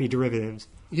crappy derivatives.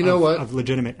 Of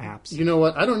legitimate apps. You know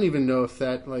what? I don't even know if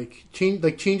that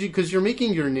changing because you're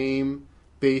making your name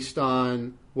based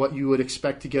on what you would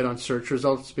expect to get on search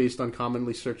results based on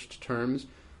commonly searched terms.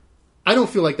 I don't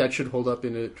feel like that should hold up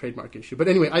in a trademark issue. But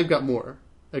anyway, I've got more.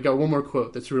 I've got one more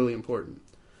quote that's really important.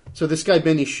 So this guy,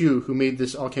 Benny Shu, who made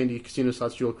this All Candy Casino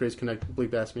Slots Jewel Craze Connect Big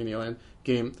Bass Mania Land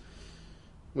game,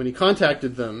 when he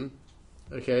contacted them,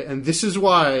 okay, and this is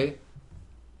why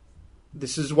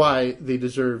they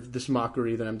deserve this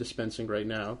mockery that I'm dispensing right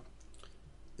now,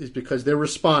 is because their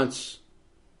response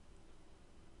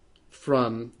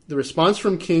from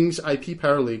King's IP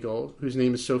paralegal, whose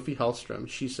name is Sophie Hellstrom,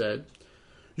 she said,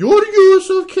 "Your use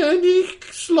of candy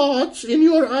slots in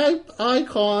your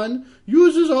icon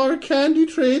uses our candy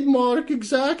trademark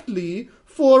exactly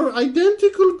for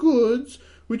identical goods,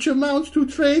 which amounts to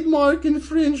trademark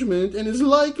infringement and is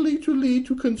likely to lead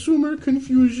to consumer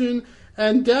confusion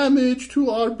and damage to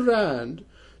our brand.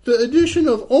 The addition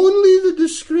of only the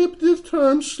descriptive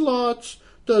term slots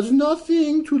does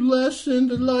nothing to lessen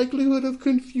the likelihood of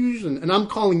confusion." And I'm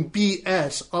calling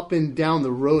BS up and down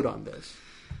the road on this.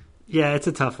 Yeah, it's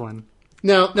a tough one.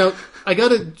 Now, I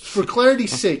gotta, for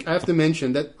clarity's sake, I have to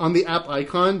mention that on the app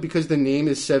icon, because the name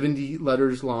is 70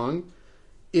 letters long,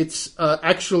 it's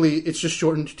just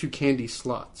shortened to Candy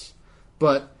Slots.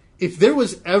 But if there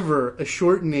was ever a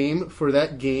short name for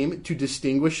that game to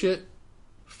distinguish it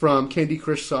from Candy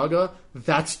Crush Saga,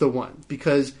 that's the one.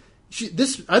 Because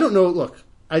I don't know, look,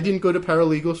 I didn't go to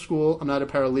paralegal school, I'm not a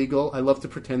paralegal, I love to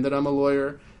pretend that I'm a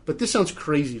lawyer, but this sounds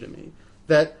crazy to me.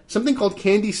 That something called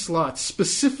Candy Slots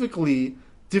specifically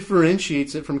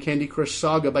differentiates it from Candy Crush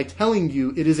Saga by telling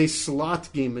you it is a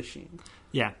slot game machine.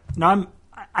 Yeah. Now,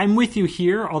 I'm with you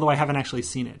here, although I haven't actually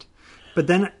seen it. But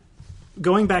then,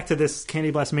 going back to this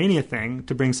Candy Blast Mania thing,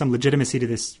 to bring some legitimacy to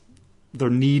this, the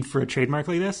need for a trademark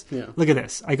like this, Look at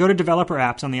this. I go to developer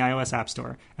apps on the iOS App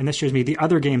Store, and this shows me the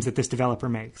other games that this developer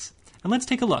makes. And let's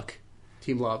take a look.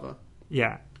 Team Lava.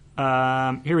 Yeah.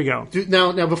 Here we go.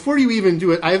 Now, before you even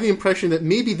do it, I have the impression that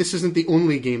maybe this isn't the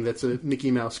only game that's a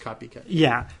Mickey Mouse copycat.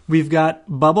 Yeah. We've got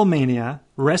Bubble Mania,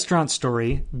 Restaurant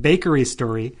Story, Bakery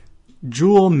Story,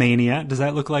 Jewel Mania. Does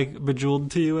that look like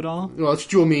Bejeweled to you at all? Well, it's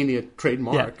Jewel Mania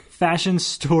trademark. Yeah. Fashion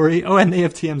Story. Oh, and they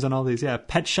have TMs on all these. Yeah.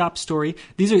 Pet Shop Story.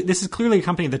 This is clearly a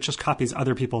company that just copies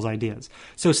other people's ideas.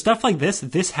 So stuff like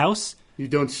this house. You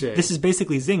don't say. This is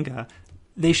basically Zynga.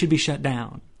 They should be shut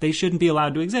down. They shouldn't be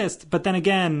allowed to exist. But then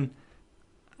again,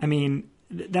 I mean,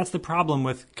 that's the problem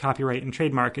with copyright and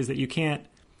trademark, is that you can't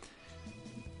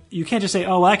just say,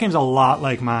 oh, well, that game's a lot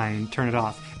like mine, turn it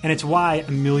off. And it's why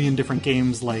a million different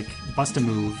games like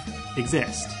Bust-A-Move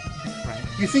exist. Right?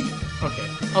 You think... Okay,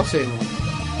 I'll say it wrong.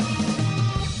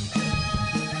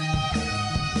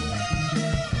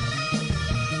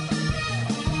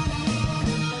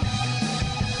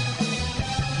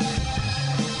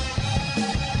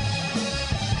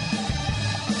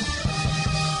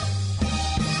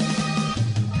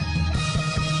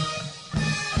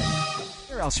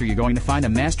 Where else are you going to find a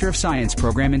Master of Science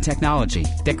program in technology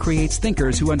that creates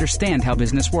thinkers who understand how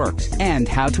business works and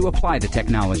how to apply the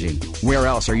technology? Where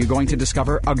else are you going to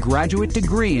discover a graduate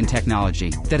degree in technology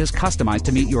that is customized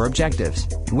to meet your objectives?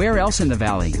 Where else in the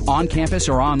Valley, on campus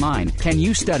or online, can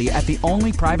you study at the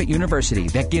only private university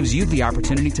that gives you the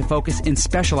opportunity to focus in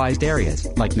specialized areas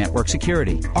like network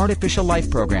security, artificial life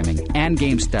programming, and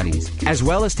game studies, as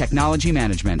well as technology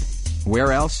management?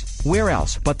 Where else? Where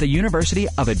else but the University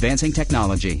of Advancing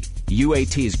Technology?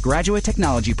 UAT's graduate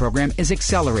technology program is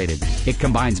accelerated. It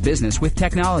combines business with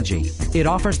technology. It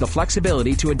offers the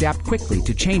flexibility to adapt quickly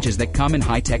to changes that come in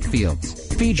high-tech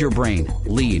fields. Feed your brain,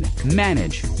 lead,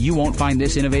 manage. You won't find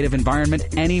this innovative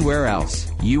environment anywhere else.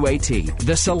 UAT,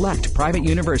 the select private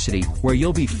university where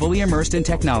you'll be fully immersed in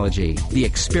technology. The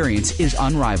experience is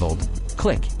unrivaled.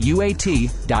 Click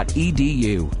uat.edu.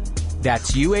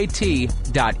 That's uat.edu.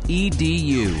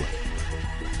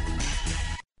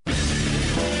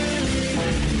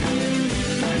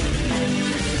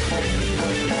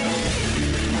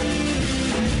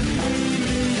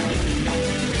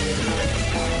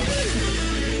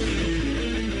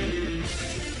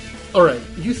 All right,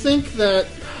 you think that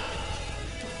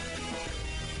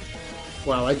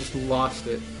Wow, I just lost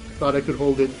it. Thought I could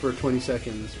hold it for 20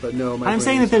 seconds, but no. I'm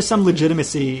saying that there's some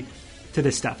legitimacy to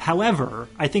this stuff. However,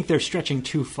 I think they're stretching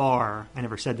too far. I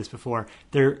never said this before.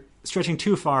 They're stretching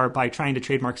too far by trying to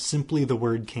trademark simply the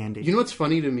word candy. You know what's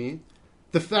funny to me?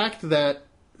 The fact that...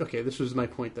 Okay, this was my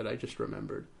point that I just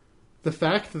remembered. The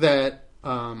fact that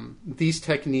these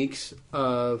techniques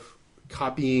of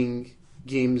copying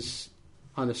games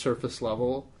on a surface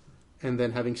level and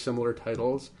then having similar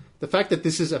titles, the fact that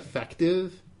this is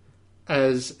effective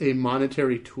as a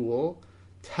monetary tool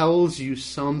tells you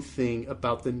something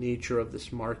about the nature of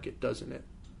this market, doesn't it?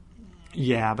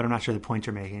 Yeah, but I'm not sure the point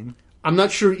you're making. I'm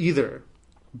not sure either,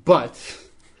 but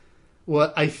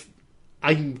what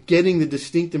I'm getting the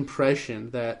distinct impression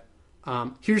that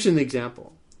here's an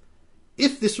example.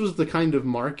 If this was the kind of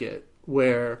market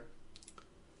where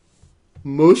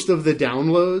most of the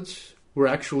downloads were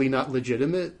actually not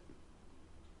legitimate,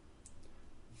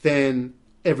 then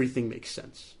everything makes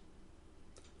sense.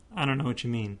 I don't know what you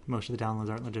mean. Most of the downloads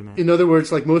aren't legitimate. In other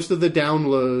words, like most of the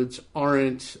downloads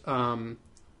aren't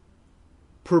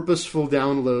purposeful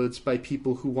downloads by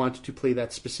people who want to play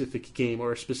that specific game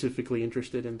or are specifically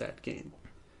interested in that game.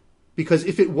 Because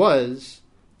if it was,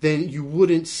 then you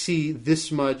wouldn't see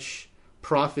this much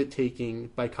profit taking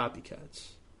by copycats.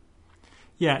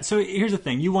 Yeah, so here's the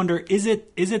thing. You wonder, is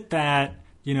it that,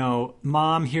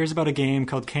 mom hears about a game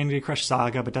called Candy Crush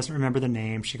Saga but doesn't remember the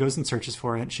name. She goes and searches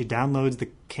for it. She downloads the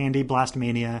Candy Blast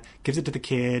Mania, gives it to the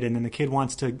kid, and then the kid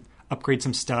wants to upgrade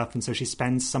some stuff, and so she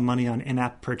spends some money on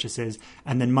in-app purchases,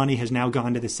 and then money has now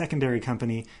gone to the secondary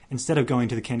company instead of going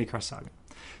to the Candy Crush Saga.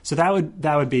 So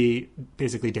that would be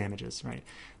basically damages, right?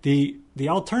 The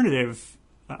alternative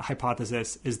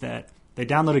hypothesis is that they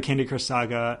downloaded Candy Crush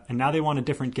Saga, and now they want a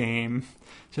different game,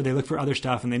 so they look for other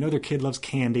stuff, and they know their kid loves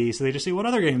candy, so they just see what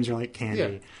other games are like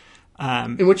candy. Yeah.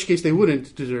 In which case they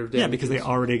wouldn't deserve damages. Yeah, because they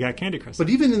already got Candy Crush Saga.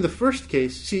 But even in the first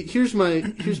case, see, here's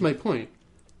my point.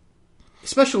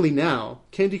 Especially now,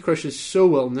 Candy Crush is so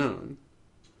well known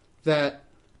that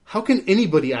how can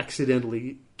anybody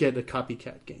accidentally get a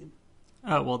copycat game?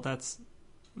 Oh, well, that's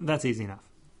easy enough.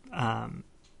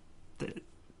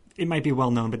 It might be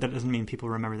well known, but that doesn't mean people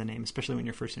remember the name, especially when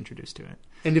you're first introduced to it.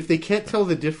 And if they can't tell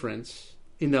the difference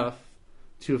enough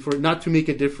for not to make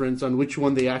a difference on which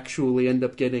one they actually end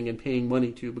up getting and paying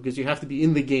money to, because you have to be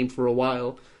in the game for a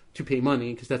while to pay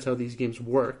money, because that's how these games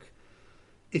work.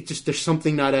 There's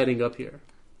something not adding up here.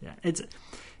 Yeah, it's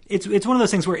one of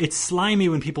those things where it's slimy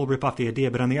when people rip off the idea,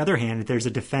 but on the other hand, there's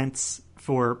a defense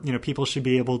for, people should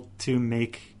be able to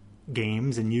make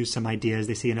games and use some ideas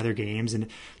they see in other games, and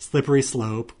slippery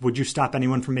slope. Would you stop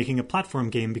anyone from making a platform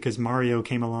game because Mario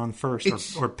came along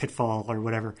first, or Pitfall or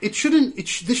whatever? This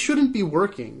shouldn't be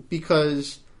working,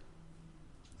 because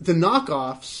the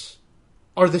knockoffs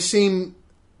are the same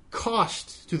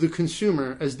cost to the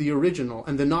consumer as the original,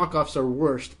 and the knockoffs are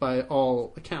worst by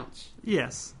all accounts.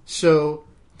 Yes. So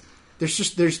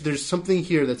there's something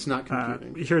here that's not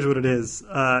computing. Here's what it is.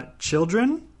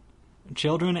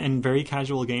 Children and very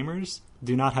casual gamers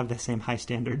do not have the same high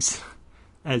standards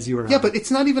as you are. Yeah, but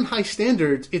it's not even high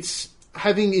standards. It's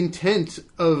having intent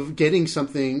of getting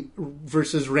something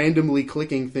versus randomly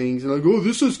clicking things and like, oh,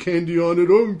 this has candy on it.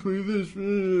 Oh, play this.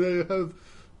 I have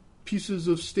pieces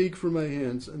of steak for my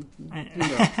hands. And,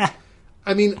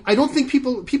 I mean, I don't think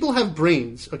people have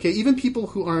brains. Okay, even people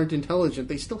who aren't intelligent,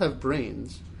 they still have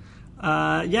brains.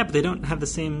 Yeah, but they don't have the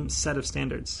same set of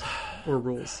standards or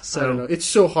rules. So I don't know. It's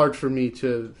so hard for me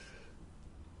to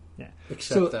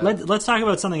accept that. Let's talk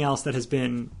about something else that has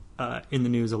been in the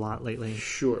news a lot lately.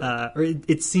 Sure. Or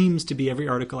it seems to be every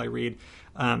article I read.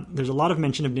 There's a lot of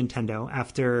mention of Nintendo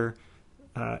after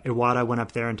Iwata went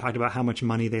up there and talked about how much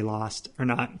money they lost, or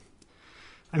not.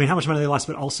 I mean, how much money they lost,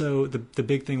 but also the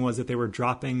big thing was that they were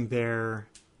dropping their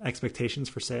expectations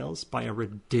for sales by a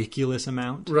ridiculous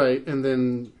amount. Right, and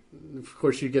then, of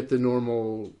course, you get the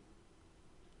normal...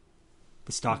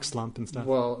 The stock slump and stuff.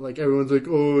 Well, like, everyone's like,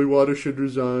 oh, Iwata should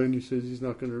resign. He says he's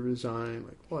not going to resign.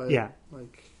 Like, what? Yeah.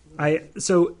 Like...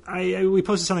 We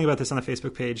posted something about this on the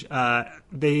Facebook page.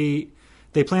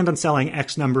 They planned on selling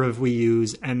X number of Wii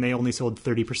U's, and they only sold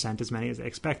 30% as many as they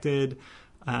expected.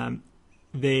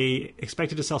 They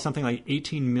expected to sell something like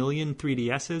 18 million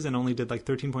 3DSs and only did like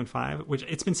 13.5, which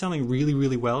it's been selling really,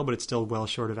 really well, but it's still well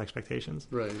short of expectations.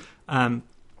 Right.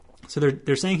 So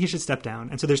they're saying he should step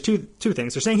down. And so there's two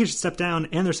things. They're saying he should step down,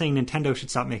 and they're saying Nintendo should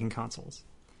stop making consoles.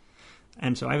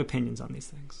 And so I have opinions on these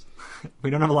things. We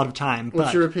don't have a lot of time.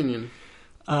 What's your opinion?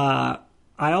 I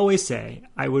always say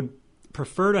I would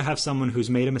prefer to have someone who's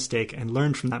made a mistake and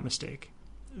learned from that mistake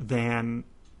than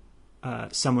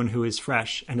someone who is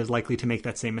fresh and is likely to make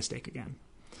that same mistake again.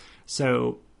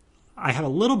 So I have a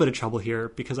little bit of trouble here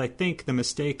because I think the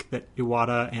mistake that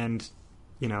Iwata and,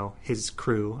 his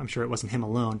crew, I'm sure it wasn't him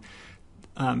alone,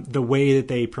 the way that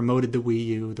they promoted the Wii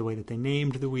U, the way that they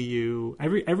named the Wii U,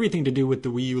 everything to do with the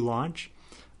Wii U launch,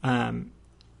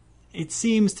 it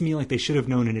seems to me like they should have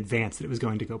known in advance that it was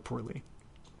going to go poorly.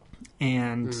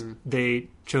 And they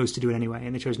chose to do it anyway,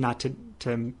 and they chose not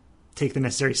to take the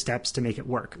necessary steps to make it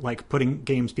work, like putting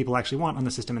games people actually want on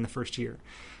the system in the first year,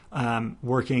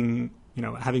 having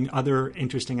other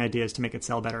interesting ideas to make it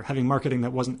sell better, having marketing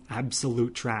that wasn't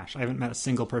absolute trash. I haven't met a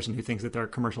single person who thinks that their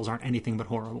commercials aren't anything but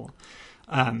horrible.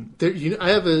 I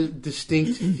have a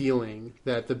distinct feeling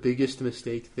that the biggest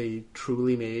mistake they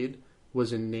truly made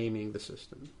was in naming the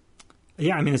system.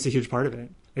 Yeah, I mean, it's a huge part of it.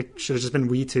 It should have just been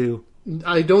Wii 2.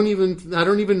 I don't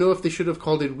even know if they should have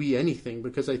called it Wii anything,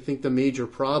 because I think the major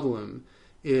problem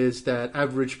is that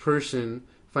average person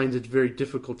finds it very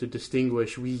difficult to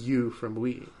distinguish Wii U from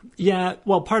Wii. Yeah,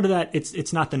 well, part of that,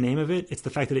 it's not the name of it. It's the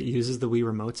fact that it uses the Wii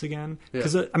remotes again.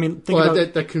 Because,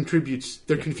 that contributes.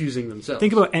 They're confusing themselves.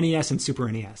 Think about NES and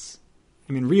Super NES.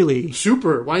 I mean, really...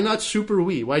 Super. Why not Super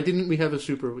Wii? Why didn't we have a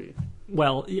Super Wii?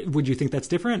 Well, would you think that's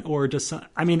different? Or just...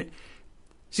 I mean...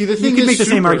 See, the thing you can make the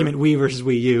same argument: Wii versus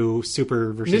Wii U,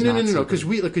 Super versus no.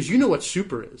 Because you know what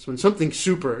Super is. When something's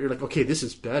Super, you're like, okay, this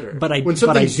is better. But I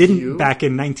didn't back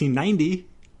in 1990.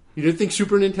 You didn't think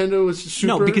Super Nintendo was Super?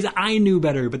 No, because I knew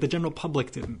better, but the general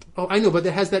public didn't. Oh, I know, but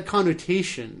it has that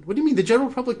connotation. What do you mean? The general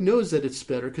public knows that it's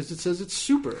better because it says it's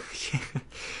Super.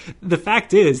 The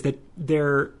fact is that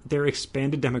their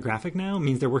expanded demographic now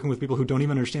means they're working with people who don't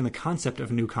even understand the concept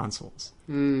of new consoles.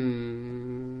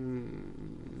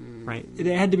 Right?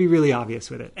 They had to be really obvious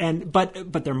with it,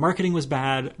 but their marketing was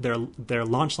bad. Their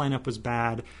launch lineup was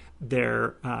bad.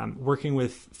 Their working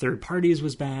with third parties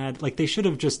was bad. Like they should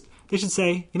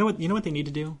say, you know what they need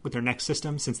to do with their next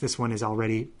system, since this one is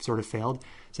already sort of failed.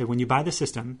 Say, when you buy the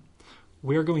system,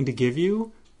 we're going to give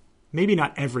you maybe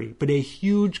not every, but a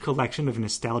huge collection of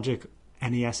nostalgic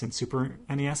NES and Super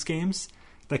NES games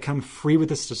that come free with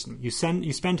the system. You spend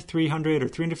 $300 or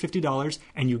 $350,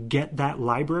 and you get that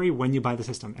library when you buy the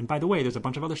system. And by the way, there's a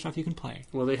bunch of other stuff you can play.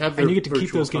 Well, they have their and you get to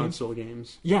keep those console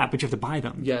games. Yeah, but you have to buy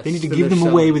them. Yes, they need to give them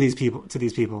away with these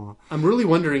people. I'm really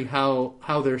wondering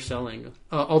how they're selling.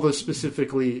 Although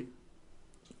specifically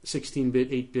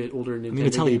 16-bit, 8-bit, older Nintendo games. I'm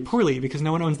going to tell you poorly because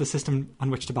no one owns the system on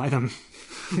which to buy them.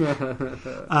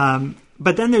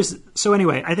 But then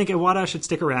anyway, I think Iwata should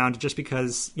stick around just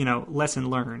because, lesson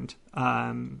learned.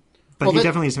 But he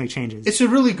definitely needs to make changes. It's a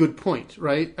really good point,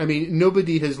 right? I mean,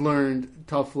 nobody has learned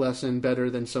tough lesson better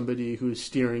than somebody who's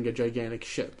steering a gigantic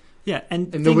ship. Yeah,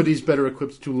 and nobody's better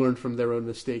equipped to learn from their own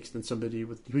mistakes than somebody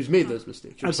who's made those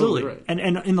mistakes. You're absolutely totally right.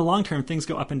 And in the long term, things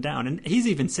go up and down. And he's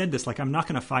even said this, like, I'm not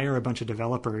going to fire a bunch of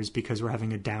developers because we're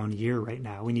having a down year right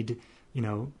now. We need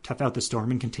to, tough out the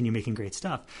storm and continue making great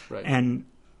stuff. Right. And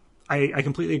I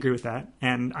completely agree with that.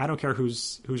 And I don't care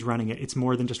who's running it. It's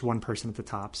more than just one person at the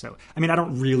top. So, I mean, I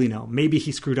don't really know. Maybe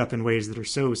he screwed up in ways that are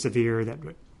so severe that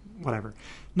whatever.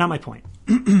 Not my point.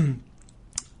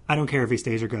 I don't care if he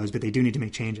stays or goes, but they do need to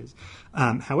make changes.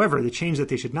 However, the change that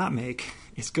they should not make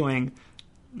is going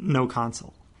no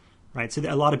console, right? So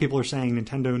a lot of people are saying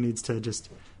Nintendo needs to just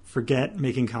forget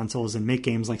making consoles and make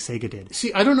games like Sega did.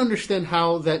 See, I don't understand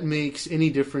how that makes any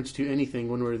difference to anything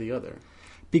one way or the other.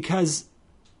 Because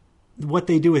what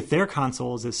they do with their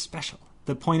consoles is special.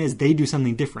 The point is they do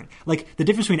something different. Like the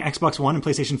difference between Xbox One and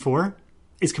PlayStation 4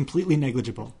 is completely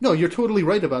negligible. No, you're totally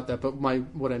right about that. But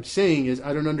what I'm saying is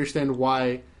I don't understand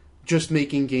why just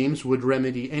making games would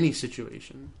remedy any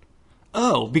situation.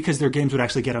 Oh, because their games would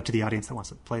actually get up to the audience that wants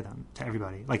to play them, to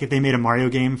everybody. Like if they made a Mario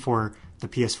game for the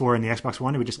PS4 and the Xbox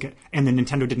One, it would just get, and the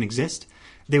Nintendo didn't exist,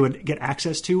 they would get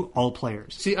access to all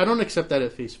players. See, I don't accept that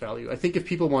at face value. I think if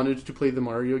people wanted to play the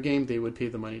Mario game, they would pay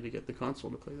the money to get the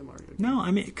console to play the Mario game. No,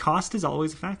 I mean, cost is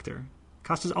always a factor.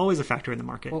 Cost is always a factor in the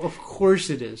market. Well, of course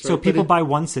it is. Right? So people buy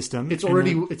one system.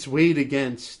 It's weighed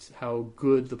against how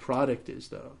good the product is,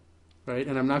 though. Right,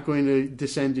 and I'm not going to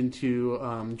descend into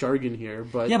jargon here,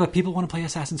 but yeah, but people want to play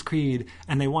Assassin's Creed,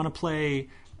 and they want to play,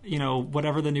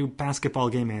 whatever the new basketball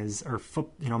game is, or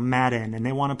Madden, and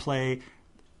they want to play.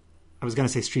 I was going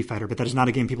to say Street Fighter, but that is not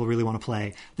a game people really want to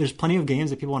play. There's plenty of games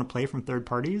that people want to play from third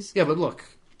parties. Yeah, but look,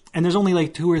 and there's only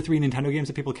like 2 or 3 Nintendo games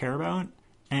that people care about,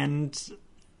 and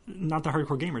not the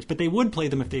hardcore gamers, but they would play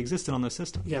them if they existed on those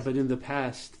systems. Yeah, but in the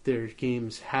past, their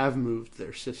games have moved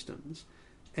their systems.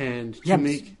 And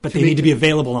but they need to be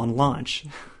available on launch.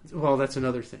 Well, that's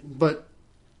another thing. But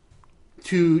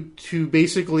to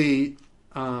basically,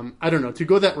 I don't know, to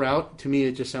go that route, to me,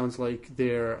 it just sounds like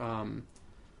they're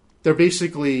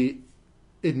basically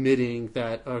admitting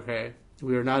that, okay,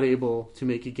 We are not able to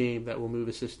make a game that will move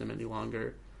a system any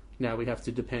longer. Now we have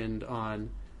to depend on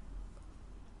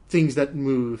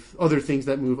other things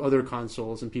that move other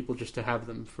consoles and people just to have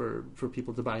them for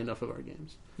people to buy enough of our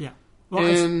games. Yeah. Well,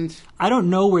 and I don't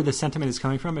know where the sentiment is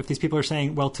coming from. If these people are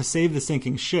saying, well, to save the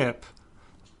sinking ship,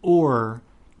 or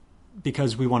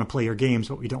because we want to play your games,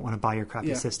 but we don't want to buy your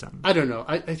crappy system. I don't know.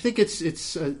 I think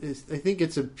it's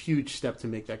a huge step to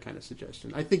make that kind of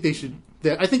suggestion. I think they should.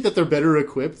 I think that they're better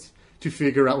equipped to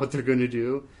figure out what they're going to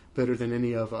do better than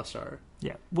any of us are.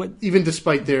 Yeah. Even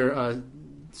despite their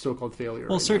so-called failure.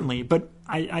 Well, right certainly, now. but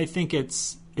I think it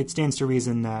stands to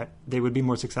reason that they would be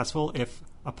more successful if,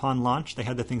 upon launch, they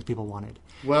had the things people wanted.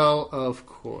 Well, of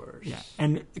course. Yeah,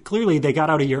 and clearly they got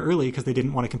out a year early because they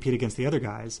didn't want to compete against the other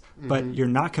guys. Mm-hmm. But you're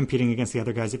not competing against the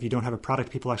other guys if you don't have a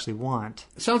product people actually want.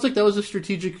 It sounds like that was a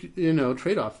strategic,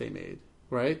 trade-off they made,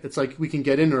 right? It's like we can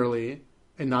get in early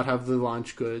and not have the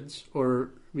launch goods,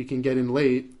 or we can get in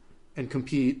late and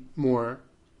compete more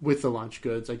with the launch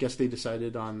goods. I guess they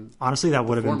decided on... Honestly, that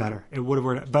would have been better. It would have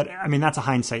worked. But, I mean, that's a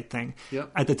hindsight thing.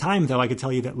 Yep. At the time, though, I could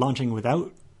tell you that launching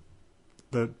without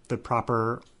the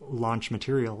proper launch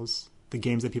materials, the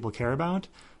games that people care about,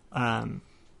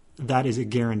 that is a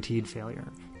guaranteed failure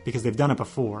because they've done it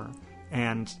before.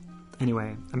 And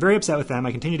anyway, I'm very upset with them.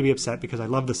 I continue to be upset because I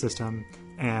love the system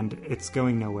and it's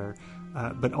going nowhere.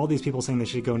 But all these people saying they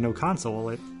should go no console,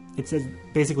 it says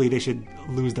basically they should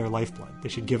lose their lifeblood. They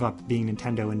should give up being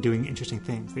Nintendo and doing interesting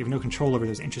things. They have no control over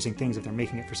those interesting things if they're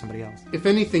making it for somebody else. If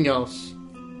anything else,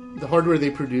 the hardware they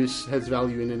produce has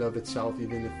value in and of itself,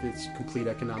 even if it's complete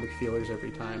economic failures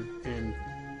every time. And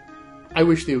I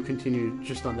wish they would continue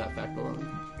just on that fact alone.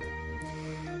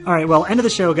 All right, well, end of the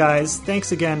show, guys.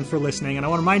 Thanks again for listening. And I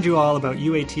want to remind you all about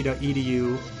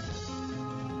uat.edu.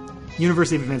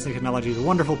 University of Advanced Technology is a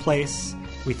wonderful place.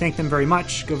 We thank them very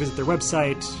much. Go visit their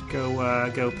website.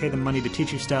 Go pay them money to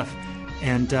teach you stuff.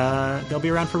 And they'll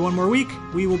be around for one more week.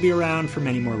 We will be around for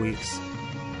many more weeks.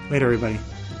 Later, everybody.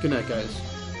 Good night, guys.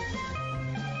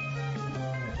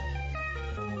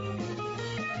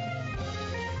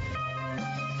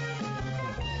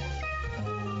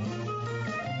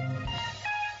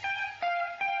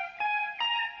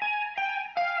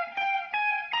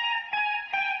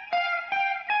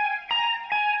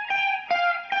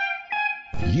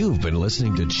 You've been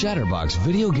listening to Chatterbox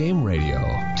Video Game Radio.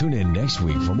 Tune in next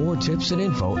week for more tips and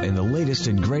info and the latest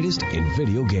and greatest in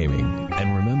video gaming.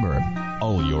 And remember,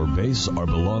 all your base are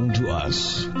belong to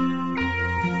us.